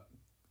were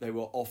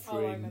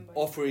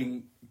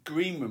offering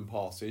Greenman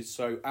passes,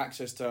 so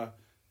access to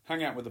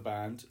hang out with the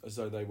band as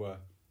though they were,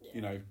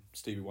 you know,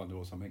 Stevie Wonder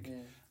or something,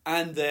 Yeah.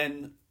 and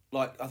then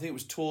like I think it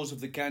was tours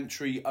of the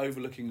gantry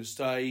overlooking the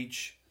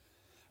stage,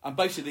 and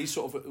basically these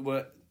sort of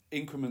were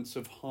increments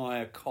of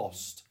higher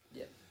cost.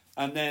 Yeah.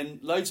 And then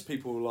loads of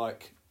people were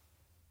like,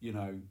 you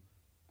know,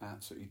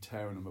 absolutely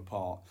tearing them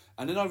apart.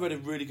 And then I read a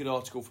really good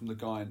article from the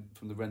guy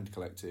from the Rend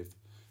Collective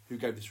who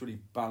gave this really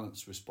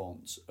balanced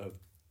response of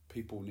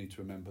people need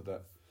to remember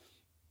that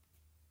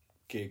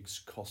gigs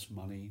cost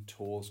money,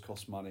 tours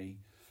cost money,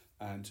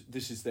 and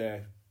this is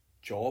their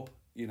job,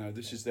 you know,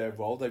 this is their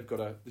role,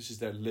 this is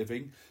their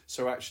living,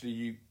 so actually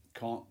you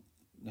can't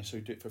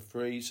necessarily do it for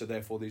free, so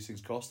therefore these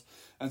things cost.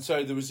 And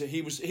so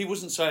he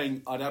wasn't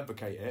saying I'd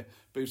advocate it,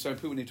 but he was saying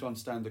people need to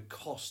understand the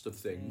cost of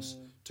things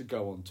to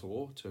go on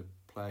tour, to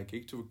play a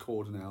gig, to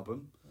record an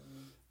album,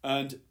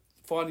 and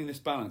finding this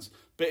balance.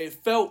 But it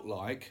felt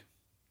like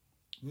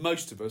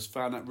most of us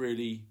found that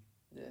really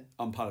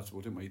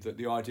unpalatable, didn't we? That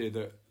the idea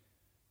that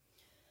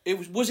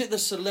it was it the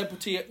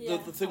celebrity, the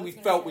thing we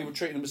felt we were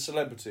treating them as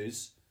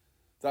celebrities,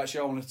 that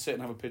actually I wanted to sit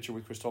and have a picture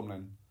with Chris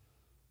Tomlin.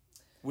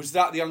 Was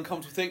that the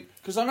uncomfortable thing?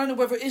 Because I don't know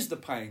whether it is the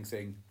paying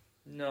thing.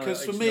 No,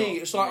 because for me,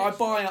 it's like I'd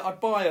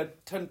buy a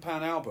 £10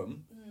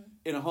 album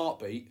in a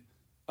heartbeat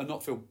and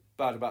not feel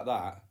bad about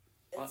that.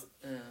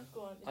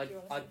 Go on,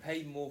 I'd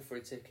pay more for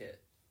a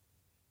ticket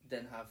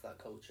than have that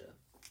culture.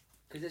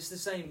 Because it's the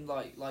same,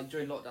 like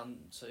during lockdown,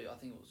 so I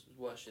think it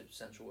was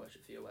Central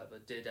Worship for you or whatever,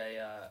 did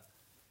a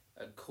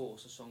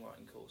course, a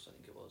songwriting course, I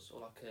think it was,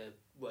 or like a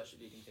worship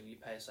leading thing, you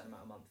pay a certain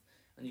amount a month,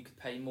 and you could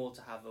pay more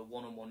to have a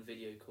one-on-one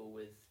video call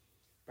with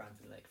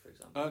Brandon Lake, for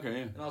example. Okay,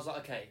 yeah. And I was like,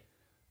 okay,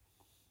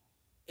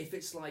 if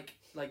it's like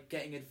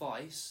getting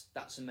advice,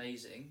 that's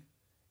amazing.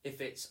 If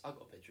it's, I've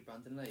got a picture of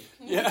Brandon Lake.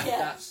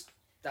 Yeah.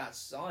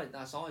 That's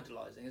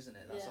idolising, isn't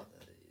it? That's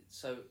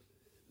so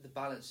the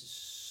balance is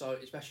so,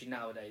 especially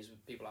nowadays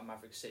with people like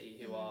Maverick City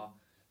who are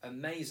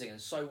amazing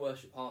and so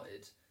worship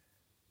hearted,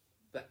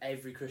 but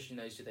every Christian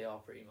knows who they are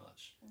pretty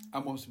much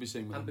and wants to be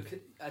seen with and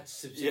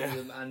them.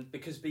 them, and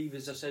because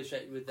Beaver's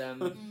associated with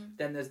them,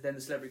 then the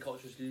celebrity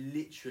culture is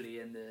literally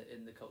in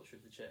the culture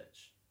of the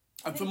church.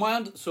 And from my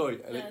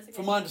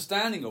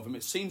understanding of him,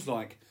 it seems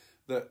like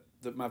that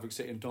Maverick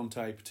City and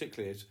Dante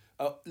particularly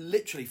are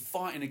literally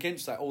fighting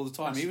against that all the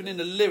time. Even in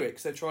the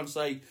lyrics, they're trying to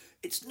say,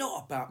 it's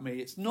not about me,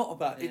 it's not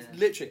about... It's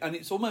literally... And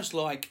it's almost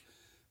like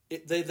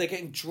they're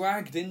getting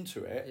dragged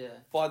into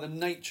it by the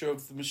nature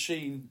of the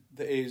machine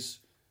that is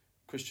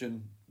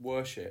Christian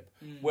worship.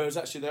 Whereas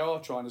actually they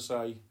are trying to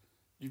say,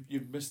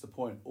 you've missed the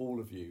point, all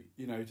of you.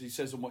 You know, he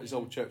says on his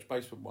old church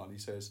basement one, he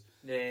says,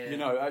 you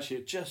know, actually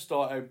it just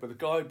started with a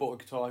guy who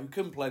bought a guitar who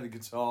couldn't play the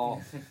guitar,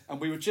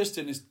 and we were just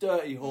in this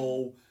dirty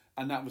hall,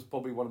 and that was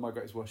probably one of my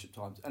greatest worship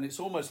times. And it's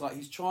almost like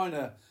he's trying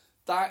to...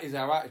 That is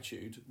our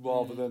attitude,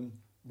 rather than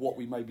what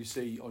we maybe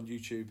see on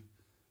YouTube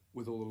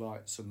with all the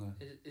lights and the...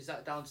 Is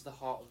that down to the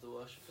heart of the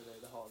worshipper,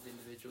 though, the heart of the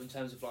individual, in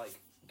terms of, like,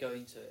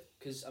 going to it?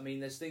 Because, I mean,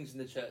 there's things in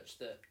the church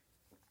that,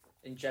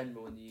 in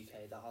general in the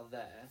UK, that are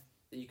there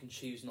that you can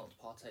choose not to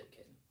partake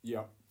in.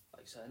 Yeah.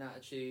 Like certain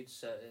attitudes,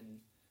 certain,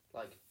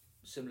 like,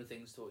 similar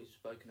things to what you've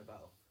spoken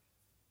about.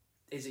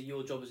 Is it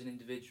your job as an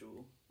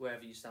individual,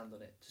 wherever you stand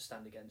on it, to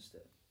stand against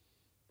it?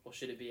 Or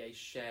should it be a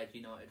shared,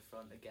 united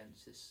front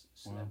against this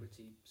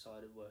celebrity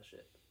side of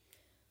worship?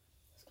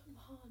 It's kind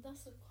of hard.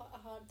 That's quite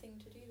a hard thing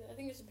to do, though. I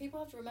think it's, people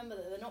have to remember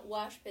that they're not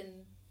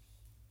worshipping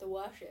the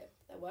worship.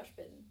 They're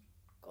worshipping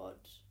God.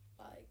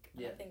 Like,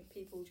 and I think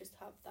people just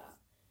have that.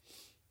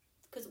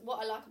 Because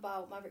what I like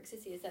about Maverick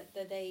City is that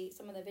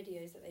some of their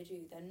videos that they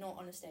do, they're not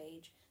on a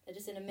stage. They're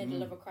just in the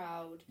middle of a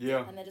crowd.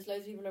 Yeah. And there's just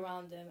loads of people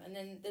around them. And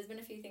then there's been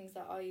a few things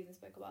that I even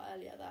spoke about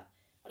earlier that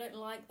I don't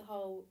like the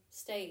whole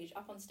stage,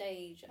 up on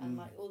stage, and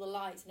like all the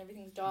lights and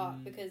everything's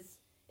dark, because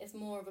it's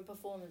more of a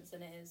performance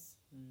than it is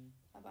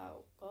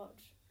about God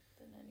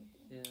than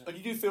anything. Yeah. And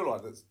you do feel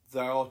like that they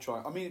are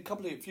trying... I mean,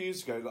 a few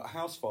years ago, like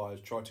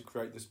Housefires tried to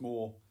create this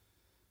more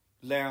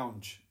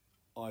lounge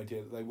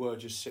idea that they were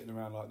just sitting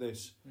around like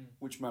this,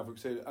 which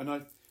Maverick did. And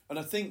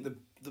I think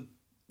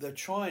they're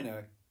trying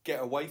to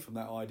get away from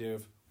that idea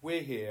of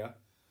we're here,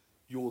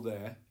 you're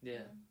there.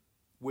 Yeah.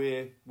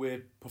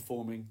 We're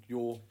performing,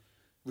 you're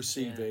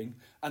receiving,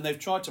 and they've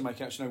tried to make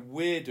it actually, no,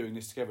 we're doing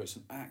this together. It's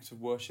an act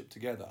of worship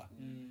together.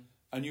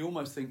 And you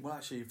almost think, well,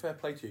 actually, fair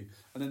play to you.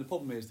 And then the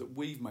problem is that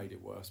we've made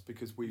it worse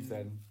because we've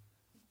then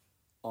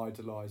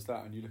idolised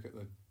that, and you look at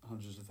the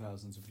hundreds of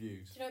thousands of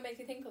views. Do you know what it makes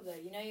me think of though?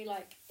 You know,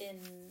 like in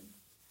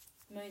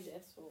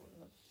Moses, or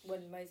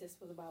when Moses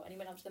was about, and he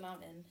went up to the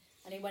mountain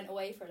and he went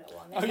away for a little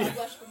while, and they started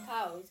worshipping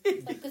cows.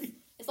 It's like, cause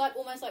it's like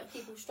almost like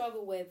people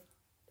struggle with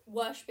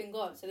worshipping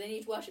God, so they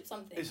need to worship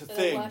something. It's a so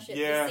thing, they worship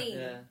yeah. the scene.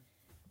 Yeah.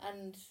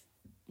 And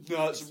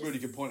No, that's it's a really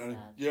just good point. Annie.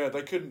 sad. Yeah,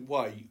 they couldn't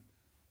wait,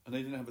 and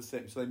they didn't have a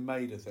thing, so they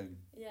made a thing.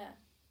 yeah.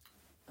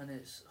 And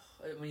it's,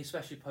 I mean,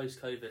 especially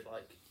post-COVID,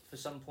 like, for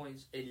some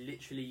points, it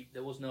literally,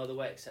 there was no other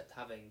way except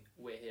having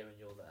we're here and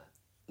you're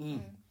there.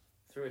 Mm.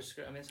 Through a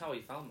script. I mean, it's how we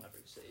found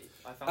Maverick City.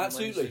 I found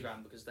Absolutely. them on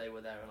Instagram because they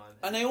were there and I'm here.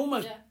 And they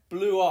almost Yeah.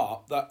 blew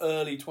up that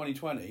early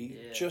 2020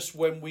 Yeah. just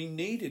when we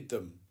needed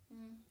them.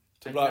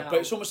 To And be like, now- but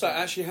it's almost like,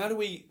 actually, how do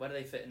we... Where do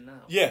they fit in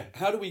now? Yeah,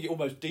 how do we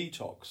almost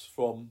detox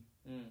from...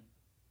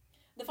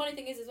 The funny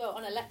thing is as well,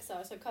 on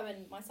Alexa, so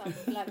Cohen, my son,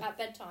 like at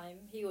bedtime,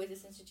 he always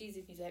listens to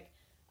Jesus music,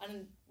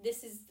 and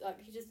this is like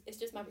it's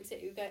just Maverick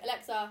City. We go,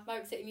 Alexa,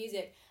 Maverick City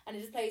music, and it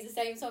just plays the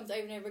same songs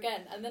over and over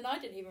again. And then I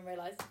didn't even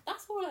realise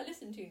that's all I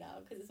listen to now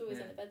because it's always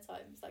on at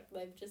bedtime. It's like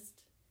they've just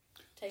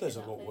taken. There's a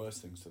that lot place. worse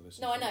things to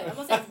listen No, to. I know. I'm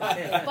not saying it's bad,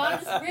 thing, but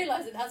I'm just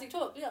realising as we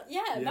talk. Yeah,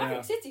 Yeah.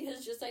 Maverick City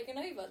has just taken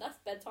over. That's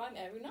bedtime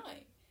every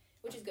night,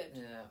 which is good.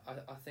 Yeah,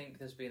 I think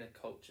there's been a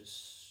culture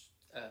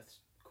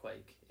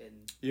earthquake in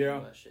Yeah.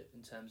 worship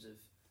in terms of,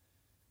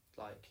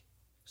 like,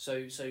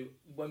 so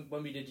when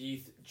we did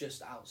youth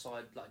just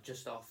outside, like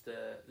just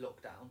after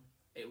lockdown,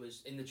 it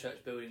was in the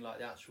church building, like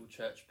the actual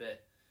church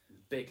bit,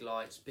 big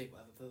lights, big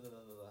whatever, blah, blah, blah,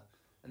 blah, blah.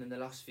 And then the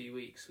last few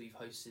weeks we've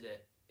hosted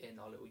it in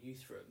our little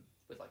youth room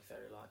with like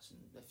fairy lights and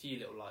a few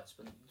little lights,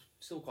 but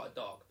still quite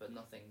dark, but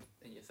nothing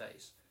in your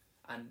face.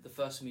 And the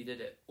first time we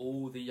did it,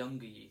 all the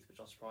younger youth, which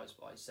I was surprised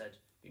by, said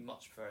we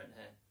much prefer it in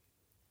here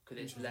because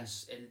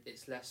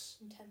it's less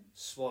Intense.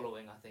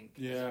 swallowing, I think,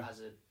 Yeah. as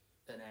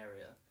an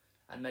area.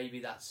 And maybe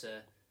that's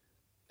a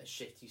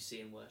shift you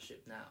see in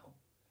worship now.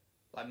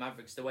 Like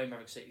the way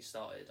Maverick City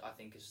started, I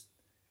think is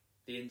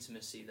the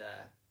intimacy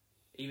there.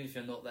 Even if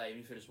you're not there,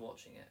 even if you're just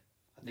watching it,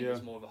 I think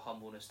there's more of a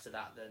humbleness to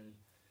that than,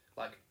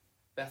 like,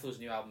 Bethel's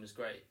new album is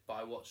great, but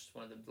I watched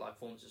one of the live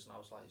performances and I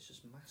was like, it's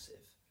just massive.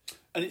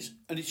 And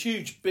it's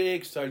huge,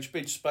 big stage,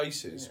 big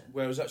spaces. Yeah.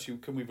 Whereas actually,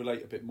 can we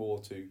relate a bit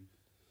more to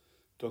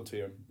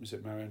Dante and is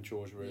it Marianne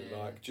George, really, Yeah.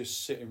 like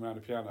just sitting around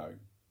a piano,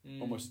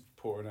 almost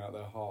pouring out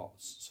their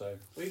hearts. So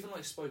Or even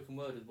like spoken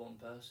word with one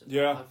person.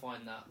 Yeah. I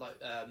find that, like,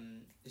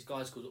 this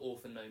guy's called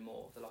Orphan No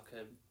More. They're like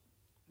a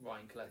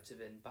writing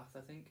collective in Bath, I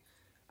think.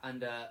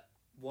 And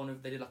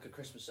they did like a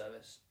Christmas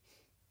service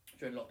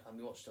during lockdown.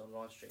 We watched it on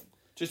live stream.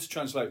 just to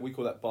translate, we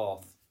call that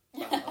Bath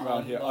But,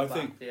 around here. not I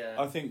think Bath, yeah.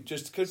 I think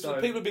just because So,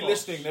 people will be posh,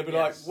 listening, they'll be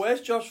yes. like,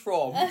 "Where's Josh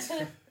from?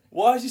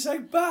 Why is he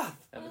saying Bath?"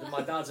 But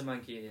my dad's a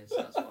Mancunian, so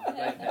that's why I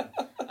blame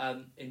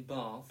him. In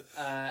Bath,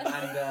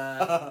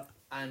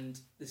 and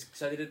this,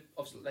 so they did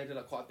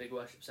like quite a big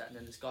worship set, and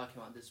then this guy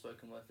came out and did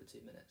spoken word for 2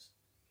 minutes,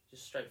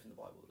 just straight from the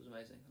Bible. It was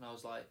amazing, and I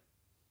was like,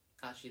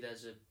 actually,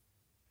 there's a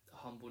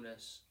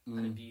humbleness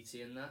and a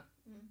beauty in that.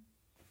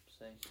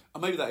 So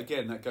And maybe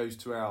that goes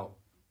to our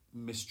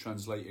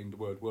mistranslating the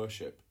word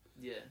worship,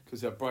 yeah,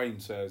 because our brain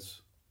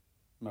says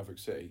Maverick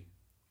City.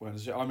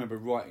 Whereas I remember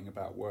writing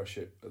about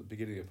worship at the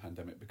beginning of the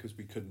pandemic because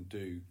we couldn't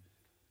do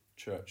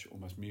church,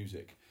 almost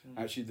music.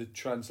 Actually, the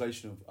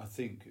translation of, I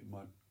think, in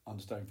my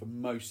understanding, for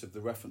most of the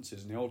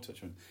references in the Old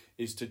Testament,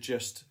 is to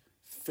just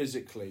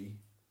physically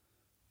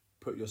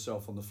put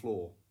yourself on the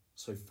floor,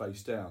 so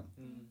face down.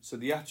 So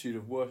the attitude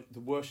of the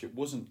worship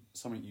wasn't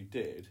something you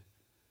did,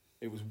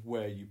 it was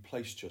where you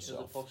placed it was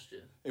yourself. a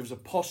posture. It was a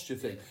posture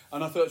thing. Yeah.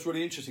 And I thought it's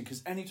really interesting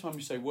because anytime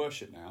we say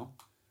worship now,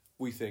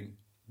 we think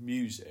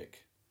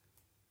music,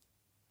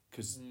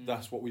 because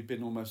that's what we've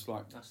been almost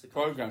like That's the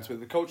programmed culture. with,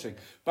 the culture thing.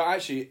 But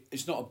actually,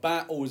 it's not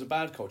always a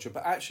bad culture.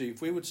 But actually,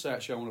 if we would say,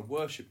 actually, I want to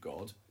worship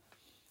God,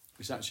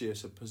 it's a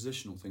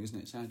positional thing, isn't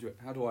it? It's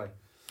how do I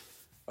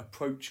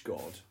approach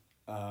God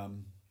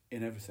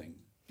in everything,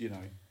 you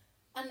know?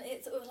 And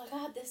it's like I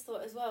had this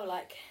thought as well.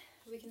 Like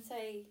we can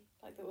say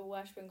like that we're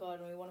worshiping God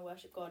and we want to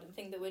worship God and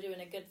think that we're doing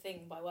a good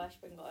thing by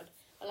worshiping God.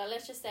 But like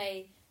let's just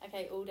say,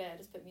 okay, all day I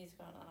just put music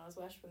on and I was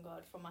worshiping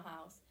God from my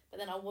house, but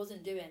then I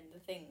wasn't doing the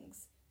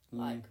things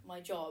like my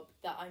job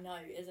that I know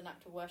is an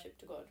act of worship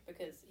to God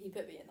because He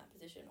put me in that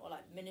position, or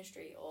like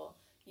ministry or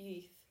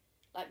youth.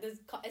 Like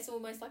it's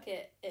almost like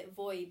it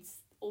voids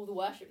all the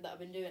worship that I've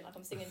been doing. Like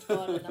I'm singing to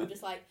God and I'm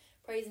just like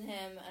praising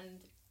Him, and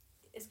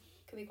it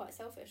can be quite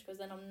selfish because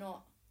then I'm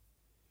not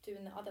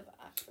doing the other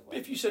acts of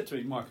worship. If you said to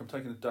me, Mike, I'm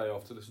taking a day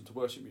off to listen to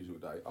worship music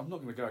all day, I'm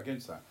not going to go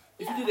against that.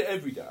 If Yeah. you did it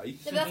every day... No,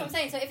 but that's what I'm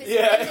saying. So if it's,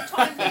 Yeah. if it's a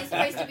time when you're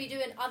supposed to be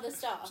doing other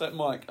stuff, So,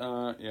 Mike,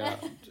 yeah,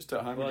 just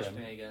at home Worshiping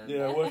again. again.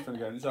 Yeah, worshiping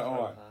again. Is that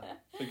all right?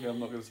 Thinking I'm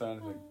not going to say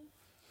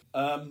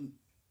anything.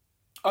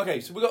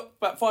 Okay, so we've got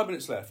about 5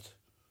 minutes left.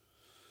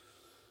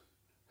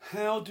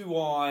 How do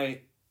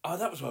I... Oh,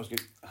 that was what I was going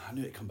to... I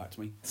knew it'd come back to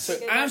me. So,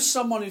 Good as one.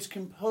 someone who's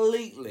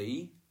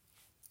completely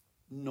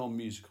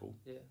non-musical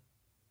Yeah.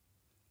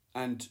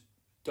 and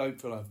don't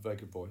feel I have a very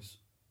good voice,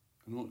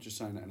 I'm not just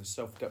saying that in a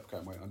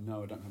self-deprecating way, I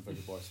know I don't have a very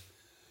good voice,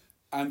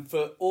 and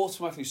for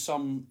automatically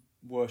some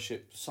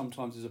worship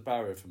sometimes is a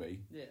barrier for me,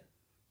 Yeah.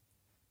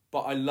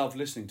 but I love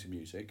listening to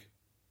music,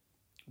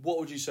 what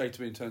would you say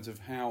to me in terms of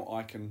how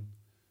I can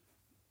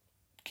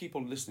keep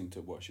on listening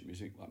to worship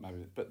music, like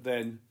maybe, but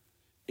then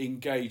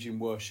engage in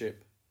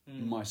worship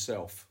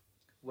myself?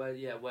 Where's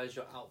your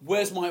output?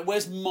 Where's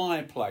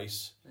my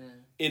place Yeah.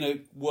 in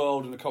a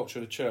world and a culture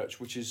and a church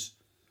which is,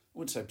 I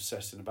wouldn't say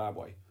obsessed in a bad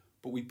way,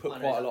 but we put I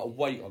know quite a lot of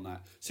exactly, weight on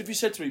that. So if you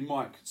said to me,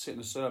 Mike, sit in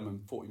a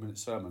sermon, 40-minute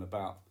sermon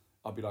about,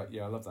 I'd be like,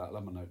 yeah, I love that, I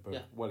love my notebook,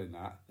 Yeah. well in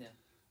that. Yeah.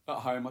 At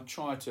home, I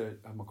try to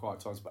have my quiet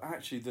times, but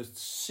actually the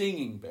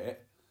singing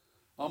bit,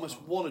 I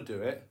almost want to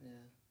do it, Yeah.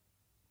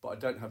 but I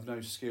don't have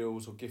no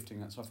skills or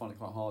gifting, so I find it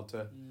quite hard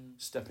to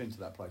step into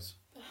that place.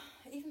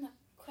 Even that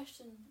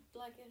question,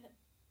 like,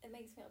 it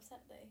makes me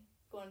upset though.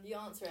 Go on, you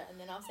answer it and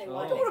then I'll say Oh.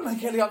 why. I it don't makes wanna me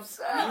make Ellie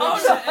upset. You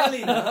upset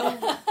Ellie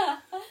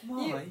now.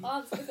 You Why?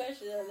 answer the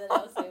question and then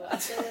I'll say why.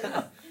 So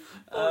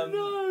Oh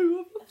no,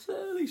 I'm upset.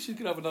 Ellie. She's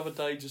going to have another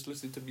day just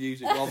listening to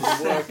music rather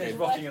than working.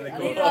 Rocking in the I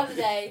need corner. another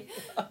day.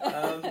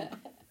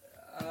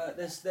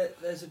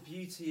 There's a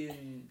beauty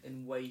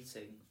in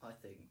waiting, I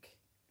think,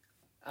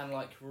 and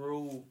like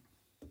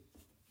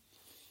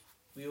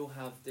we all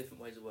have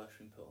different ways of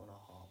worshiping put on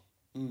our heart,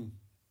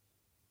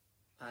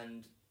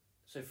 and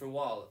so for a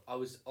while I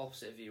was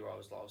opposite of you, where I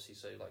was like, obviously,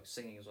 so like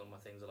singing is one of my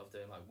things I love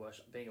doing, like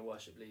worship, being a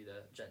worship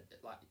leader,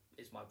 like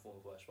is my form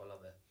of worship. I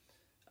love it.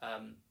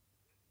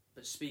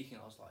 But speaking,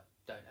 I was like,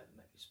 don't ever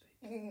make me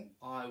speak.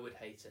 I would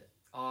hate it.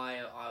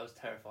 I was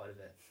terrified of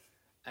it,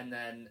 and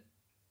then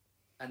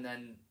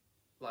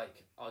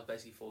like I was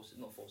basically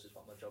not forced, it's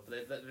part of my job,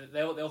 but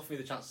they offered me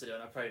the chance to do it,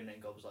 and I prayed, and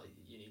then God was like,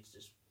 you need to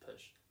just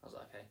push. I was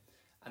like, okay.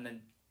 And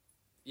then,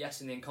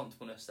 yes, in the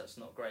uncomfortableness, that's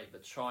not great,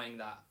 but trying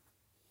that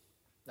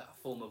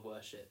form of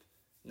worship,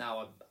 now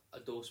I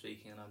adore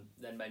speaking, and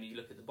then maybe you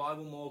look at the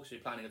Bible more, because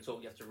you're planning a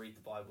talk, you have to read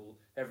the Bible.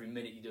 Every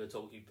minute you do a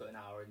talk, you put an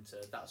hour into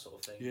that sort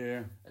of thing.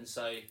 Yeah. And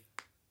so,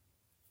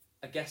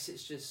 I guess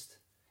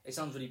it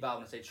sounds really bad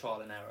when I say trial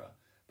and error,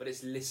 but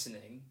it's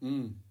listening.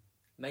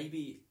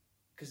 Maybe,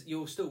 because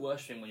you're still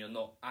worshipping when you're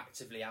not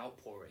actively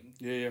outpouring.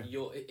 Yeah.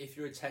 If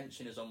your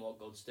attention is on what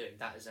God's doing,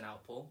 that is an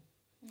outpour.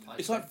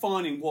 It's like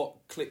finding what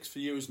clicks for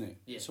you, isn't it?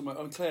 Yeah.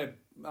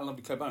 I love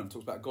Claire Bannon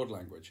talks about God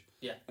language.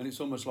 Yeah. And it's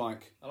almost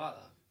like I like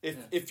that.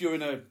 if you're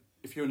in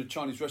a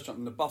Chinese restaurant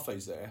and the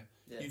buffet's there,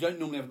 you don't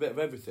normally have a bit of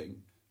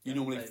everything. You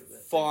normally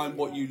find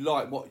what you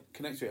like, what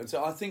connects to it. And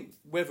so I think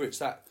whether it's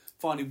that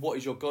finding what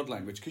is your God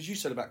language, because you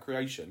said about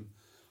creation,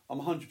 I'm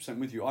 100%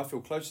 with you. I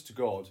feel closer to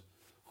God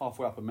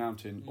halfway up a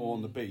mountain or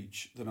on the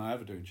beach than I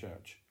ever do in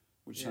church,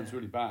 which sounds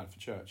really bad for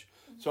church.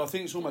 So I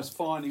think it's almost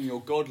finding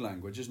your God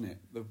language, isn't it?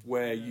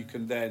 Where you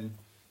can then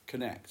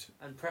connect.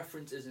 And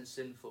preference isn't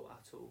sinful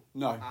at all.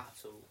 No. At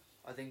all.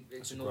 I think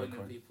it's That's a annoying great when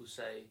point. people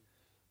say,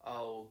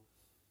 oh,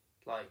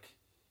 like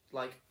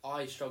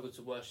I struggle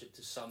to worship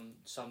to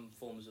some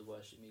forms of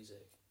worship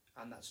music,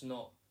 and that's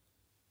not.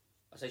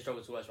 I say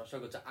struggle to worship. I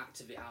struggle to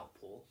actively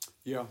outpour.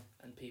 Yeah.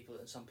 And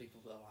some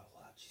people are like,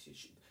 well,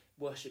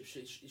 worship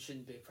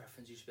shouldn't be a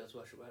preference. You should be able to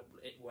worship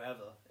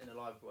wherever in a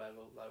life,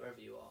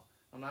 wherever you are.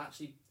 And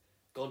actually,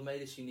 God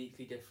made us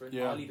uniquely different.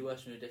 Yeah. I lead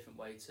worship in a different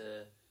way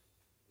to,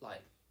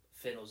 like,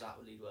 Finn or Zach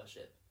would lead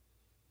worship.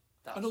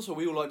 And also,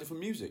 we all like different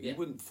music. Yeah. You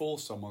wouldn't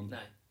force someone. No.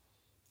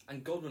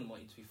 And God wouldn't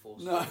want you to be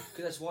forced. No.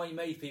 Because that's why you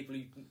made people.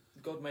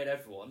 God made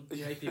everyone.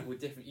 You made people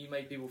with different. You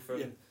made people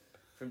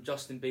from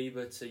Justin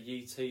Bieber to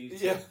U2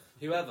 to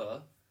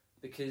whoever,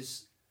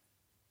 because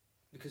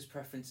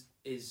preference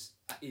is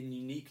in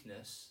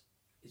uniqueness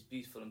is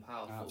beautiful and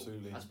powerful.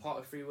 Absolutely. As part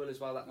of free will as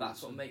well.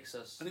 That's what makes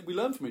us. And we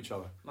learn from each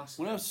other.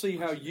 Massively. When I see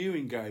how you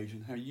engage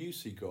and how you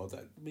see God,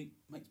 that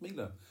makes me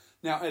learn.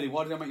 Now, Ellie,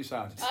 why did I make you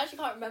sad? I actually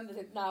can't remember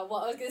now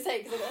what I was going to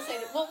say, because I've got to say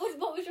that.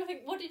 What was your thing?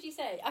 What did you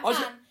say?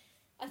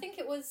 I think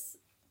it was.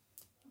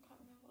 I can't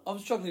remember. I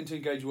was struggling to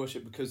engage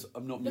worship because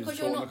I'm not Because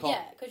musical you're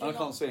not. and I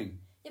can't sing.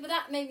 Yeah, but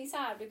that made me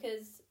sad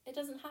because it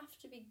doesn't have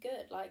to be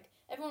good. Like,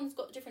 everyone's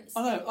got different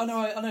skills. I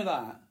know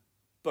that,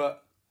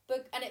 but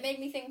And it made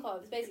me think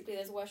of, basically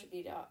there's a worship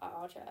leader at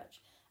our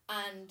church,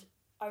 and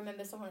I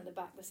remember someone at the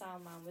back, the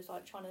sound man, was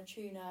like trying to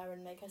tune her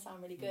and make her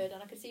sound really good,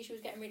 and I could see she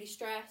was getting really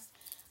stressed,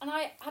 and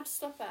I had to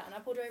stop her, and I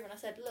pulled her over and I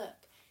said, look,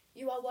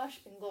 you are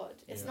worshipping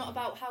God. It's not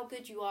about how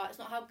good you are. It's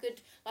not how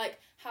good, like,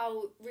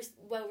 how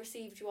well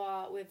received you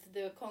are with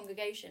the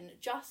congregation.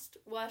 Just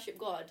worship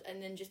God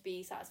and then just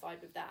be satisfied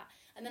with that.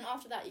 And then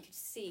after that, you could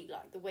see,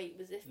 like, the weight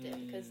was lifted.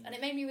 And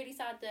it made me really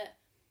sad that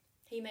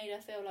he made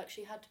her feel like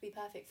she had to be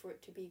perfect for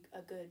it to be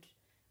a good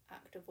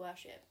act of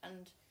worship.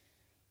 And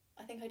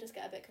I think I just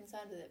get a bit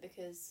concerned with it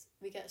because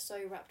we get so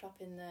wrapped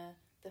up in the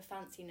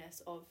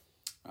fanciness of...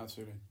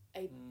 Absolutely.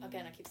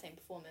 Again, I keep saying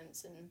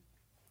performance and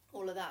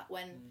all of that,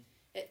 when...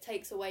 It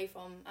takes away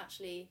from,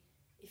 actually,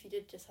 if you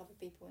did just have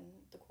people in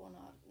the corner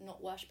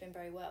not worshipping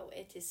very well,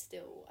 it is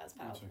still as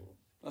powerful.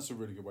 That's a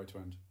really good way to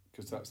end,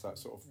 because that's that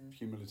sort of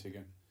humility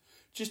again.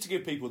 Just to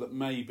give people that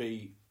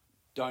maybe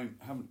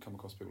haven't come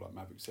across people like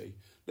Maverick City,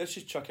 let's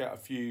just chuck out a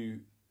few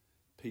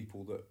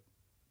people that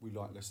we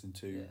like listening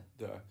to.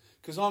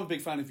 Because I'm a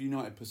big fan of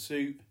United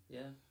Pursuit,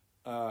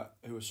 who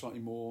are slightly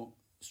more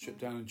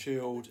stripped down and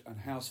chilled, and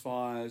House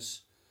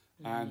Fires.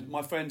 And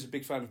my friend's a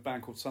big fan of a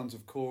band called Sons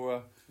of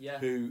Korah,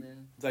 who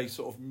they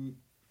sort of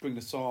bring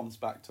the Psalms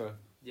back to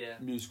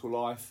musical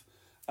life.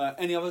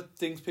 Any other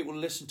things people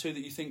listen to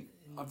that you think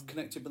I've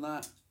connected with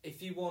that?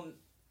 If you want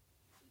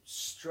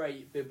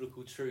straight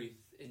biblical truth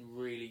in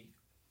really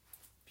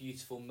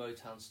beautiful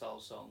Motown style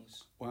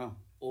songs, wow,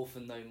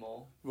 Orphan No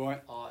More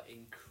are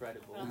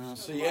incredible.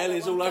 See,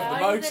 Ellie's all over the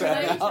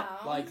Motown now.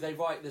 Like they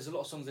write, there's a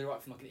lot of songs they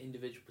write from like an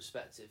individual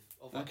perspective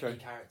of like a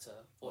character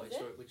or a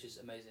story, which is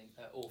amazing.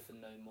 Orphan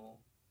No More.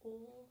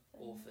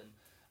 Orphan.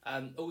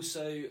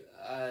 Also,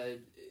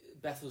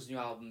 Bethel's new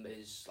album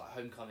is like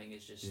Homecoming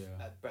is just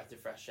a breath of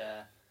fresh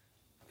air.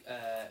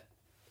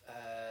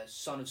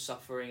 Son of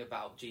Suffering,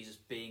 about Jesus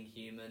being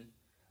human.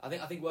 I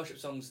think worship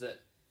songs that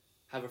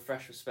have a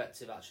fresh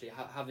perspective, actually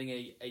having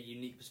a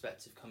unique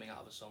perspective coming out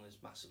of a song is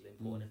massively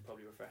important and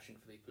probably refreshing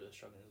for people who are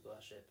struggling with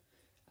worship.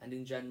 And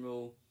in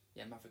general,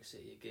 Maverick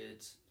City are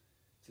good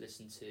to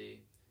listen to.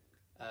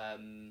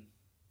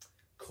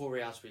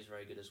 Corey Asbury's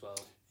very good as well.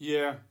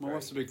 Yeah, my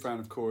wife's a big fan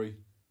of Corey.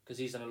 Because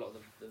he's done a lot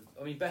of the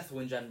I mean, Bethel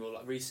in general,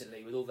 like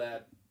recently, with all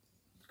their...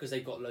 Because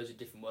they've got loads of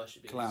different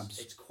worship leaders.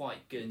 It's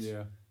quite good.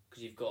 Yeah.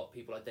 Because you've got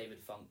people like David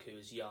Funk, who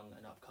is young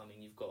and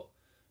upcoming. You've got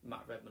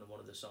Matt Redman on one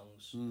of the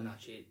songs. And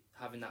actually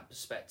having that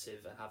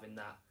perspective and having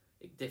that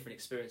different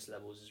experience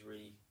levels is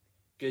really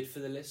good for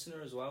the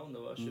listener as well and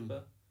the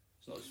worshipper.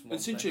 It's not just one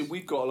It's interesting,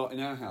 we've got a lot in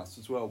our house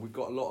as well. We've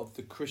got a lot of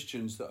the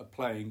Christians that are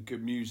playing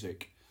good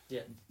music.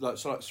 Yeah. Like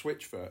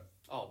Switchfoot.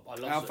 Oh, I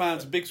love our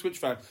fans, a big Switch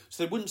fan.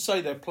 So they wouldn't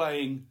say they're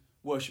playing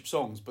worship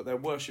songs, but they're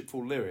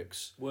worshipful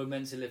lyrics. We're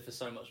meant to live for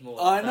so much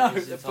more. I know,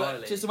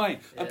 but just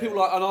amazing. And people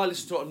like, and I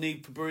listen to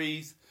Need for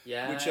Breathe,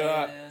 which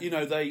are, you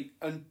know,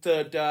 and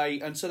Third Day,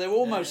 and so they're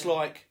almost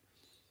like,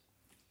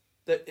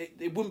 that.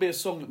 It wouldn't be a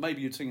song that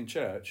maybe you'd sing in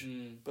church,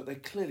 but they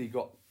clearly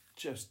got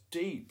just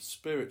deep,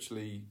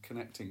 spiritually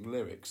connecting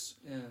lyrics,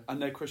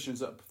 and they're Christians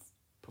that are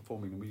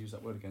performing, and we use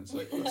that word again, so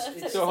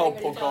it's a whole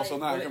podcast on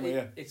that, can't we?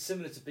 Yeah. It's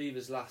similar to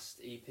Beaver's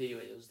last EP,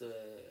 it was I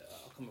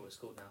can't remember what it's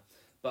called now,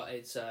 but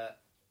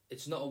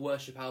it's not a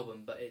worship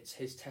album, but it's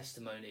his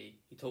testimony.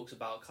 He talks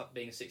about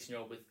being a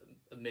 16-year-old with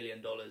 $1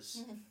 million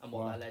and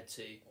what that led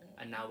to,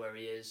 and now where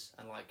he is,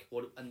 and like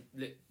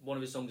one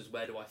of his songs is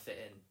 "Where Do I Fit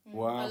In?"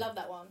 Wow, I love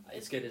that one.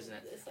 It's good, isn't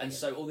it?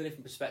 So all the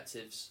different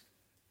perspectives,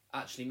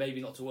 actually,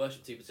 maybe not to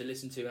worship to, but to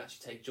listen to and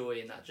actually take joy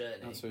in that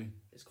journey. Absolutely,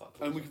 it's quite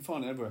cool. And we can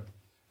find it everywhere.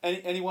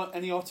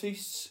 Any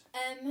artists?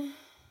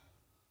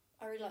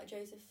 I really like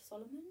Joseph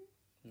Solomon.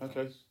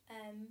 Okay.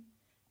 And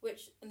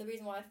the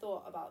reason why I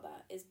thought about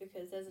that is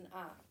because there's an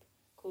app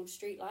called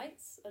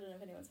Streetlights. I don't know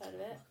if anyone's heard of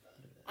it.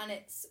 And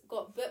it's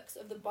got books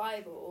of the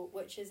Bible,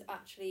 which is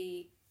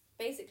actually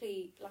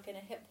basically like in a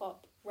hip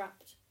hop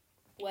rapped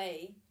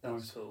way.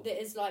 That's cool. That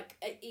is like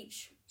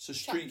each. So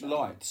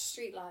Streetlights.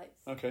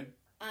 Streetlights. Okay.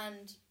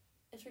 And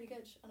it's really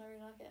good, and I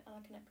really like it, and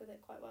I connect with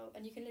it quite well.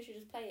 And you can literally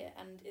just play it,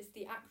 and it's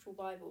the actual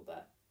Bible,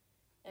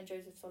 and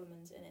Joseph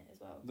Solomon's in it as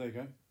well. There you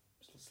go.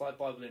 It's like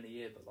Bible in a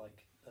year, but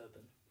like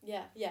urban.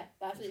 Yeah,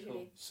 that's literally.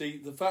 Cool. See,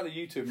 the fact that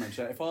you two have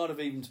mentioned that, if I'd have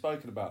even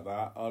spoken about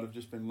that, I'd have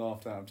just been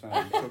laughed out of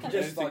town.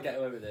 Just like get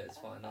away with it, it's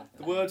fine.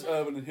 The words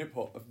urban and hip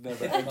hop have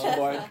never entered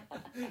my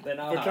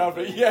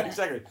vocabulary. Yeah,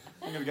 exactly.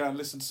 I'm going to go and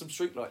listen to some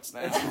Streetlights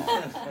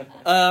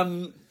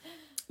now.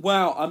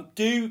 Wow,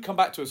 do come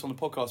back to us on the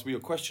podcast with your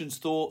questions,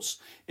 thoughts.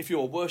 If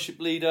you're a worship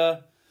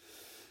leader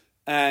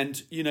and,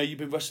 you know, you've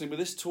been wrestling with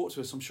this, talk to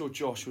us. I'm sure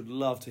Josh would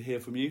love to hear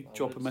from you.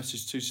 Drop a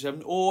message to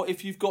 267. Or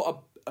if you've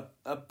got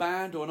a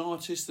band or an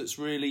artist that's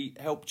really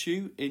helped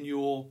you in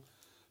your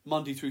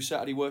Monday through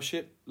Saturday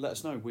worship, let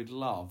us know. We'd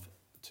love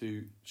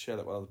to share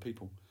that with other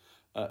people.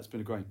 It's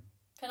been a great...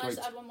 Can I just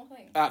add one more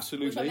thing?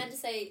 Absolutely. Which I meant to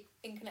say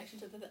in connection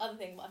to the other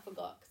thing, but I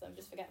forgot because I'm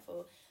just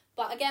forgetful.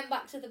 But again,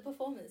 back to the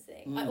performance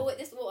thing.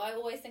 This is what I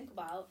always think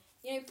about.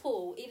 You know,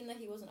 Paul, even though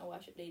he wasn't a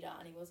worship leader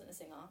and he wasn't a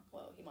singer,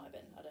 well, he might have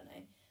been, I don't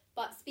know.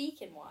 But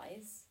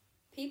speaking-wise,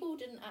 people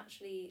didn't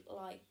actually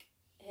like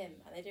him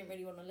and they didn't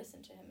really want to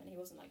listen to him and he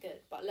wasn't that good.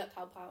 But look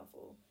how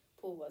powerful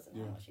Paul was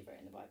and how much he wrote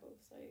in the Bible.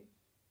 So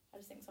I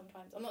just think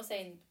sometimes... I'm not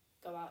saying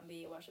go out and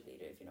be a worship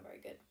leader if you're not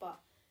very good, but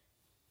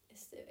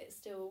it's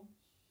still...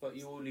 But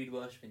you all lead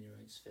worship in your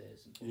own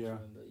spheres. And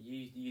remember,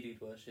 you lead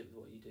worship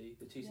with what you do.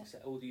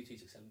 All you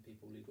 267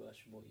 people lead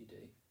worship in what you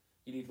do.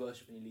 You lead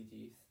worship and you lead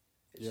youth.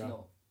 It's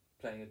not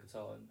playing a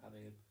guitar and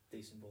having a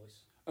decent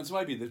voice. And so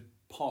maybe the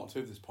part 2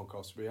 of this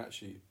podcast would be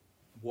actually,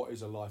 what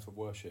is a life of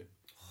worship?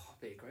 Oh,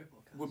 it'd be a great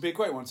podcast. Would be a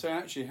great one. So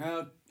actually,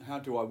 how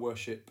do I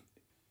worship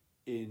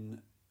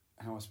in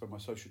how I spend my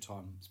social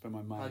time, spend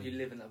my money? How do you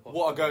live in that posture?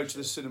 What I go to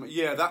the cinema.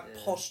 Yeah, that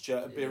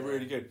posture would be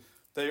really good.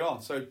 There you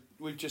are. So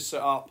we've just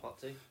set up...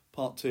 Part 2.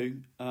 Part 2.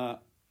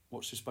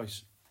 Watch this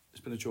space. It's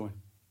been a joy.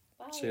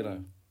 Bye. See you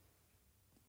later.